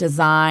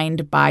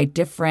designed by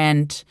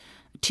different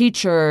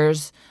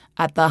teachers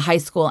at the high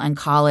school and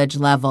college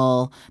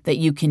level that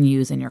you can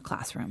use in your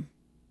classroom.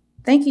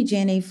 Thank you,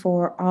 Jenny,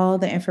 for all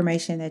the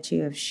information that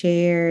you have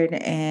shared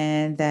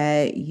and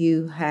that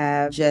you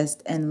have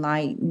just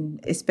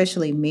enlightened,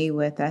 especially me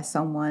with, as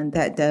someone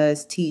that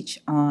does teach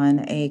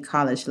on a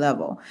college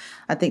level.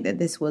 I think that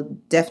this will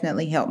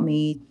definitely help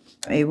me.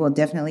 It will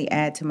definitely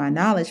add to my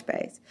knowledge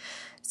base.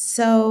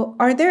 So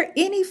are there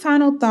any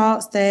final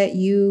thoughts that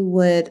you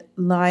would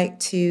like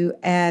to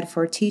add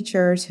for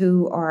teachers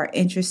who are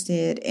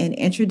interested in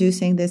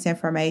introducing this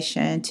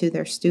information to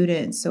their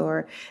students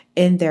or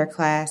in their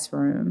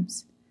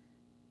classrooms,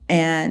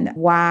 and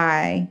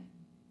why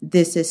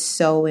this is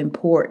so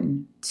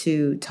important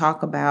to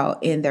talk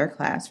about in their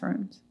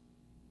classrooms?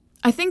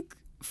 I think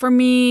for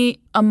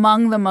me,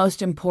 among the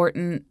most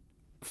important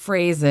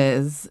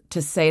phrases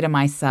to say to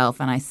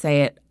myself, and I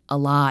say it a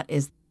lot,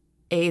 is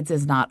AIDS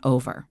is not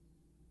over.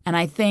 And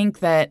I think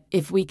that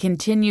if we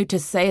continue to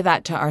say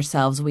that to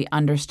ourselves, we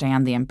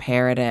understand the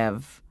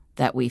imperative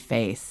that we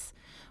face.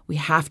 We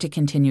have to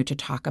continue to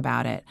talk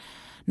about it.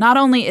 Not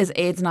only is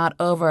AIDS not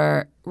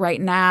over, right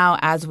now,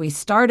 as we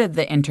started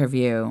the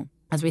interview,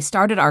 as we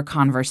started our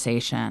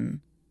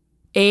conversation,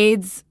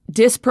 AIDS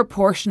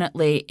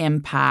disproportionately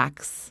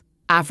impacts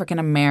African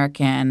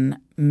American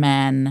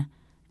men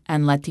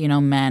and Latino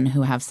men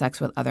who have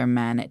sex with other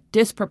men. It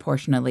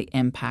disproportionately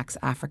impacts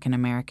African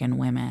American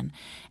women.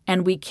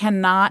 And we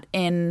cannot,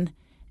 in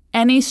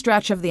any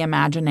stretch of the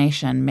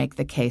imagination, make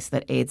the case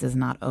that AIDS is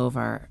not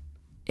over.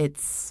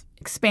 It's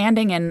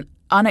expanding in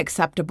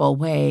unacceptable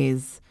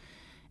ways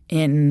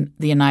in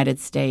the United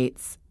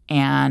States.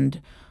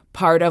 And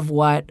part of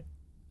what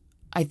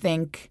I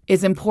think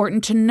is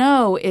important to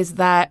know is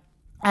that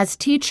as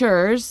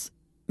teachers,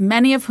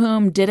 many of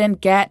whom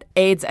didn't get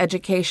AIDS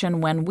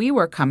education when we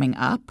were coming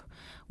up,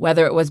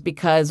 whether it was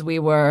because we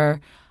were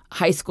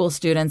high school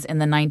students in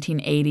the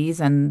 1980s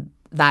and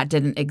that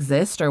didn't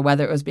exist, or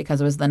whether it was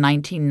because it was the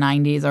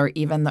 1990s or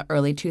even the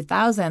early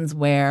 2000s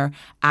where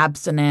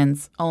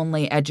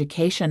abstinence-only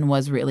education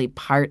was really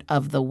part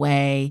of the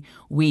way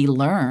we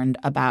learned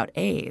about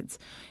AIDS.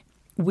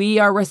 We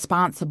are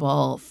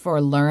responsible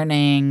for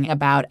learning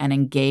about and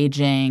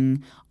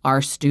engaging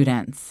our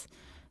students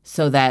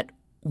so that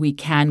we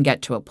can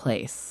get to a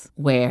place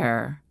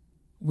where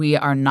we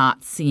are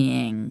not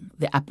seeing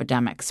the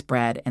epidemic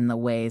spread in the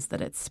ways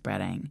that it's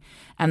spreading.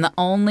 And the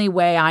only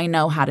way I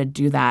know how to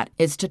do that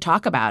is to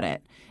talk about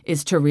it,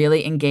 is to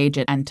really engage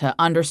it and to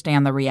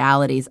understand the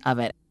realities of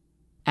it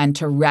and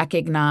to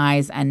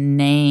recognize and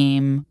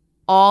name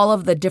all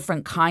of the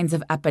different kinds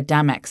of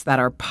epidemics that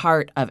are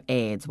part of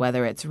AIDS,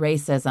 whether it's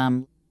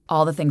racism,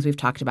 all the things we've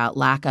talked about,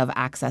 lack of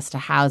access to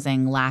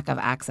housing, lack of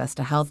access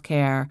to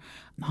healthcare,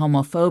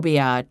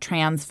 homophobia,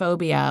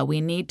 transphobia.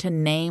 We need to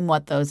name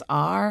what those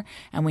are,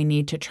 and we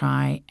need to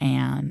try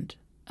and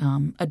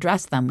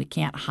address them. We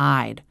can't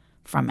hide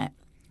from it.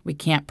 We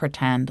can't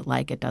pretend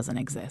like it doesn't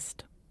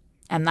exist.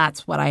 And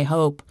that's what I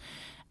hope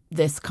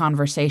this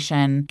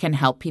conversation can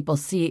help people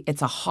see.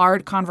 It's a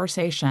hard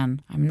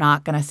conversation. I'm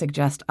not going to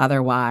suggest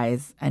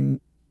otherwise.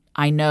 And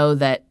I know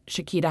that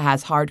Shakita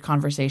has hard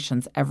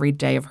conversations every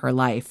day of her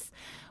life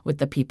with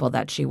the people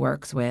that she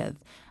works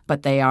with,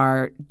 but they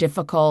are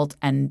difficult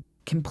and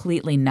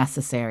completely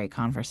necessary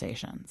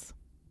conversations.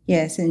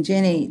 Yes, and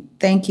Jenny,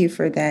 thank you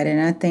for that. And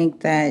I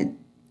think that,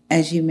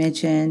 as you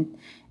mentioned,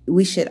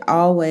 we should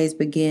always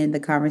begin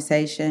the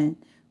conversation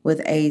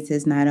with AIDS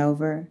is not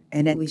over,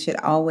 and then we should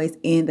always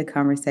end the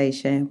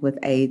conversation with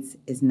AIDS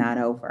is not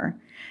over.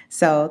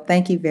 So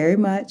thank you very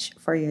much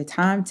for your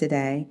time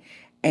today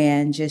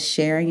and just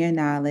sharing your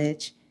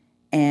knowledge.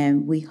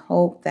 And we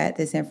hope that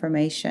this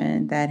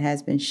information that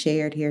has been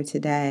shared here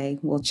today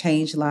will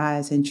change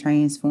lives and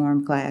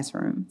transform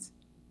classrooms.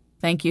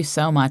 Thank you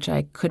so much.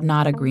 I could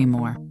not agree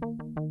more.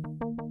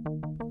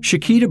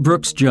 Shakita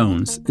Brooks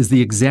Jones is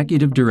the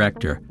Executive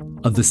Director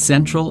of the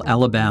Central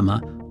Alabama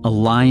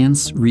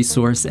Alliance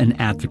Resource and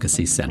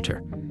Advocacy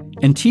Center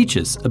and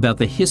teaches about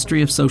the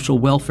history of social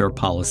welfare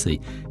policy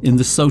in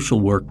the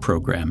social work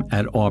program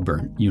at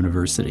Auburn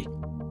University.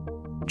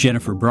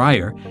 Jennifer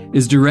Breyer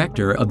is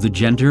director of the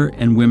Gender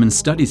and Women's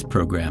Studies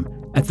program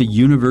at the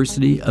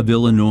University of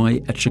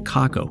Illinois at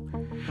Chicago,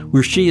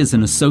 where she is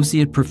an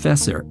associate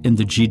professor in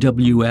the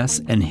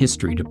GWS and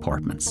history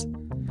departments.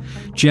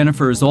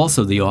 Jennifer is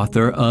also the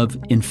author of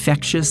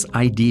Infectious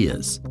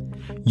Ideas,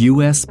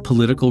 U.S.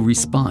 Political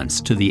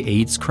Response to the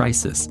AIDS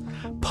Crisis,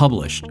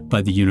 published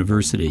by the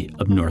University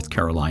of North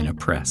Carolina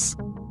Press.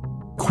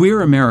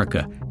 Queer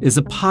America is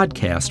a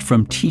podcast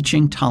from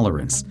Teaching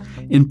Tolerance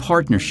in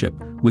partnership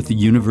with the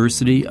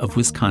University of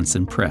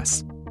Wisconsin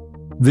Press.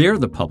 They're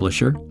the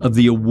publisher of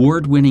the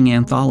award-winning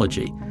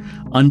anthology,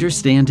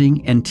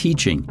 Understanding and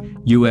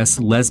Teaching U.S.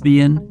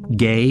 Lesbian,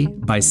 Gay,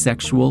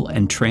 Bisexual,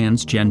 and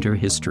Transgender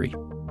History.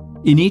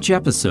 In each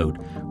episode,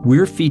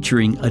 we're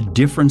featuring a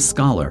different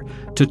scholar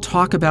to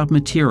talk about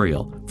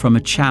material from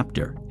a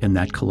chapter in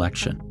that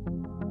collection.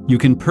 You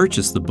can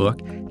purchase the book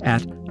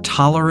at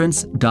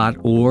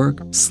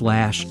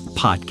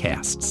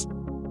tolerance.org/podcasts.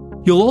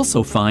 You'll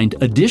also find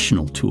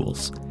additional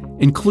tools,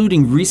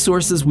 including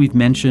resources we've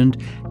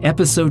mentioned,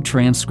 episode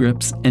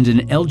transcripts, and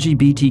an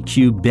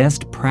LGBTQ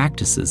best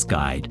practices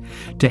guide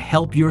to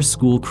help your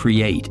school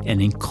create an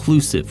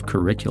inclusive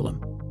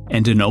curriculum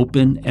and an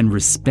open and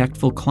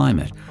respectful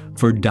climate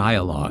for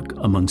dialogue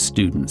among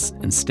students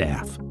and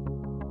staff.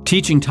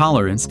 Teaching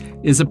Tolerance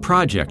is a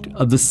project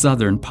of the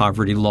Southern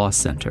Poverty Law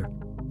Center,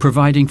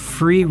 providing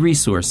free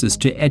resources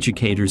to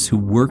educators who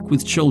work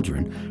with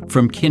children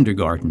from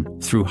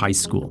kindergarten through high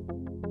school.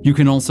 You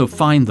can also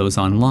find those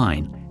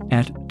online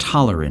at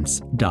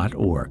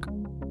tolerance.org.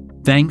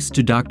 Thanks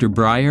to Dr.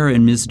 Breyer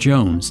and Ms.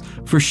 Jones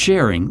for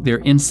sharing their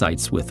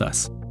insights with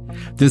us.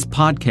 This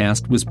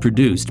podcast was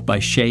produced by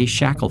Shay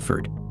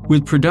Shackelford,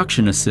 with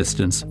production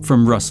assistance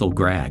from Russell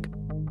Gregg.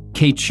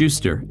 Kate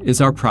Schuster is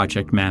our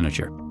project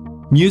manager.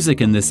 Music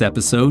in this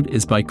episode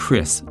is by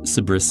Chris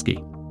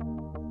Zabriskie.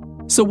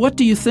 So what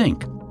do you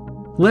think?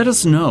 Let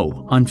us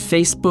know on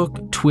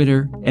Facebook,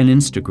 Twitter, and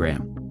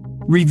Instagram.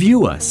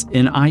 Review us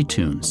in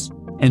iTunes.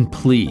 And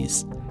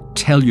please,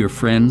 tell your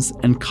friends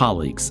and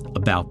colleagues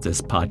about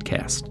this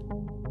podcast.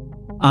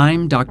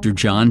 I'm Dr.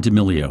 John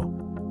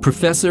D'Amelio,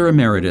 Professor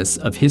Emeritus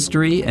of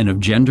History and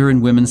of Gender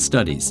and Women's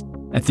Studies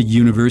at the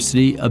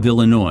University of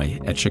Illinois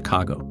at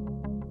Chicago,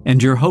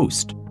 and your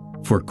host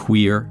for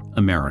Queer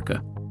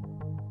America.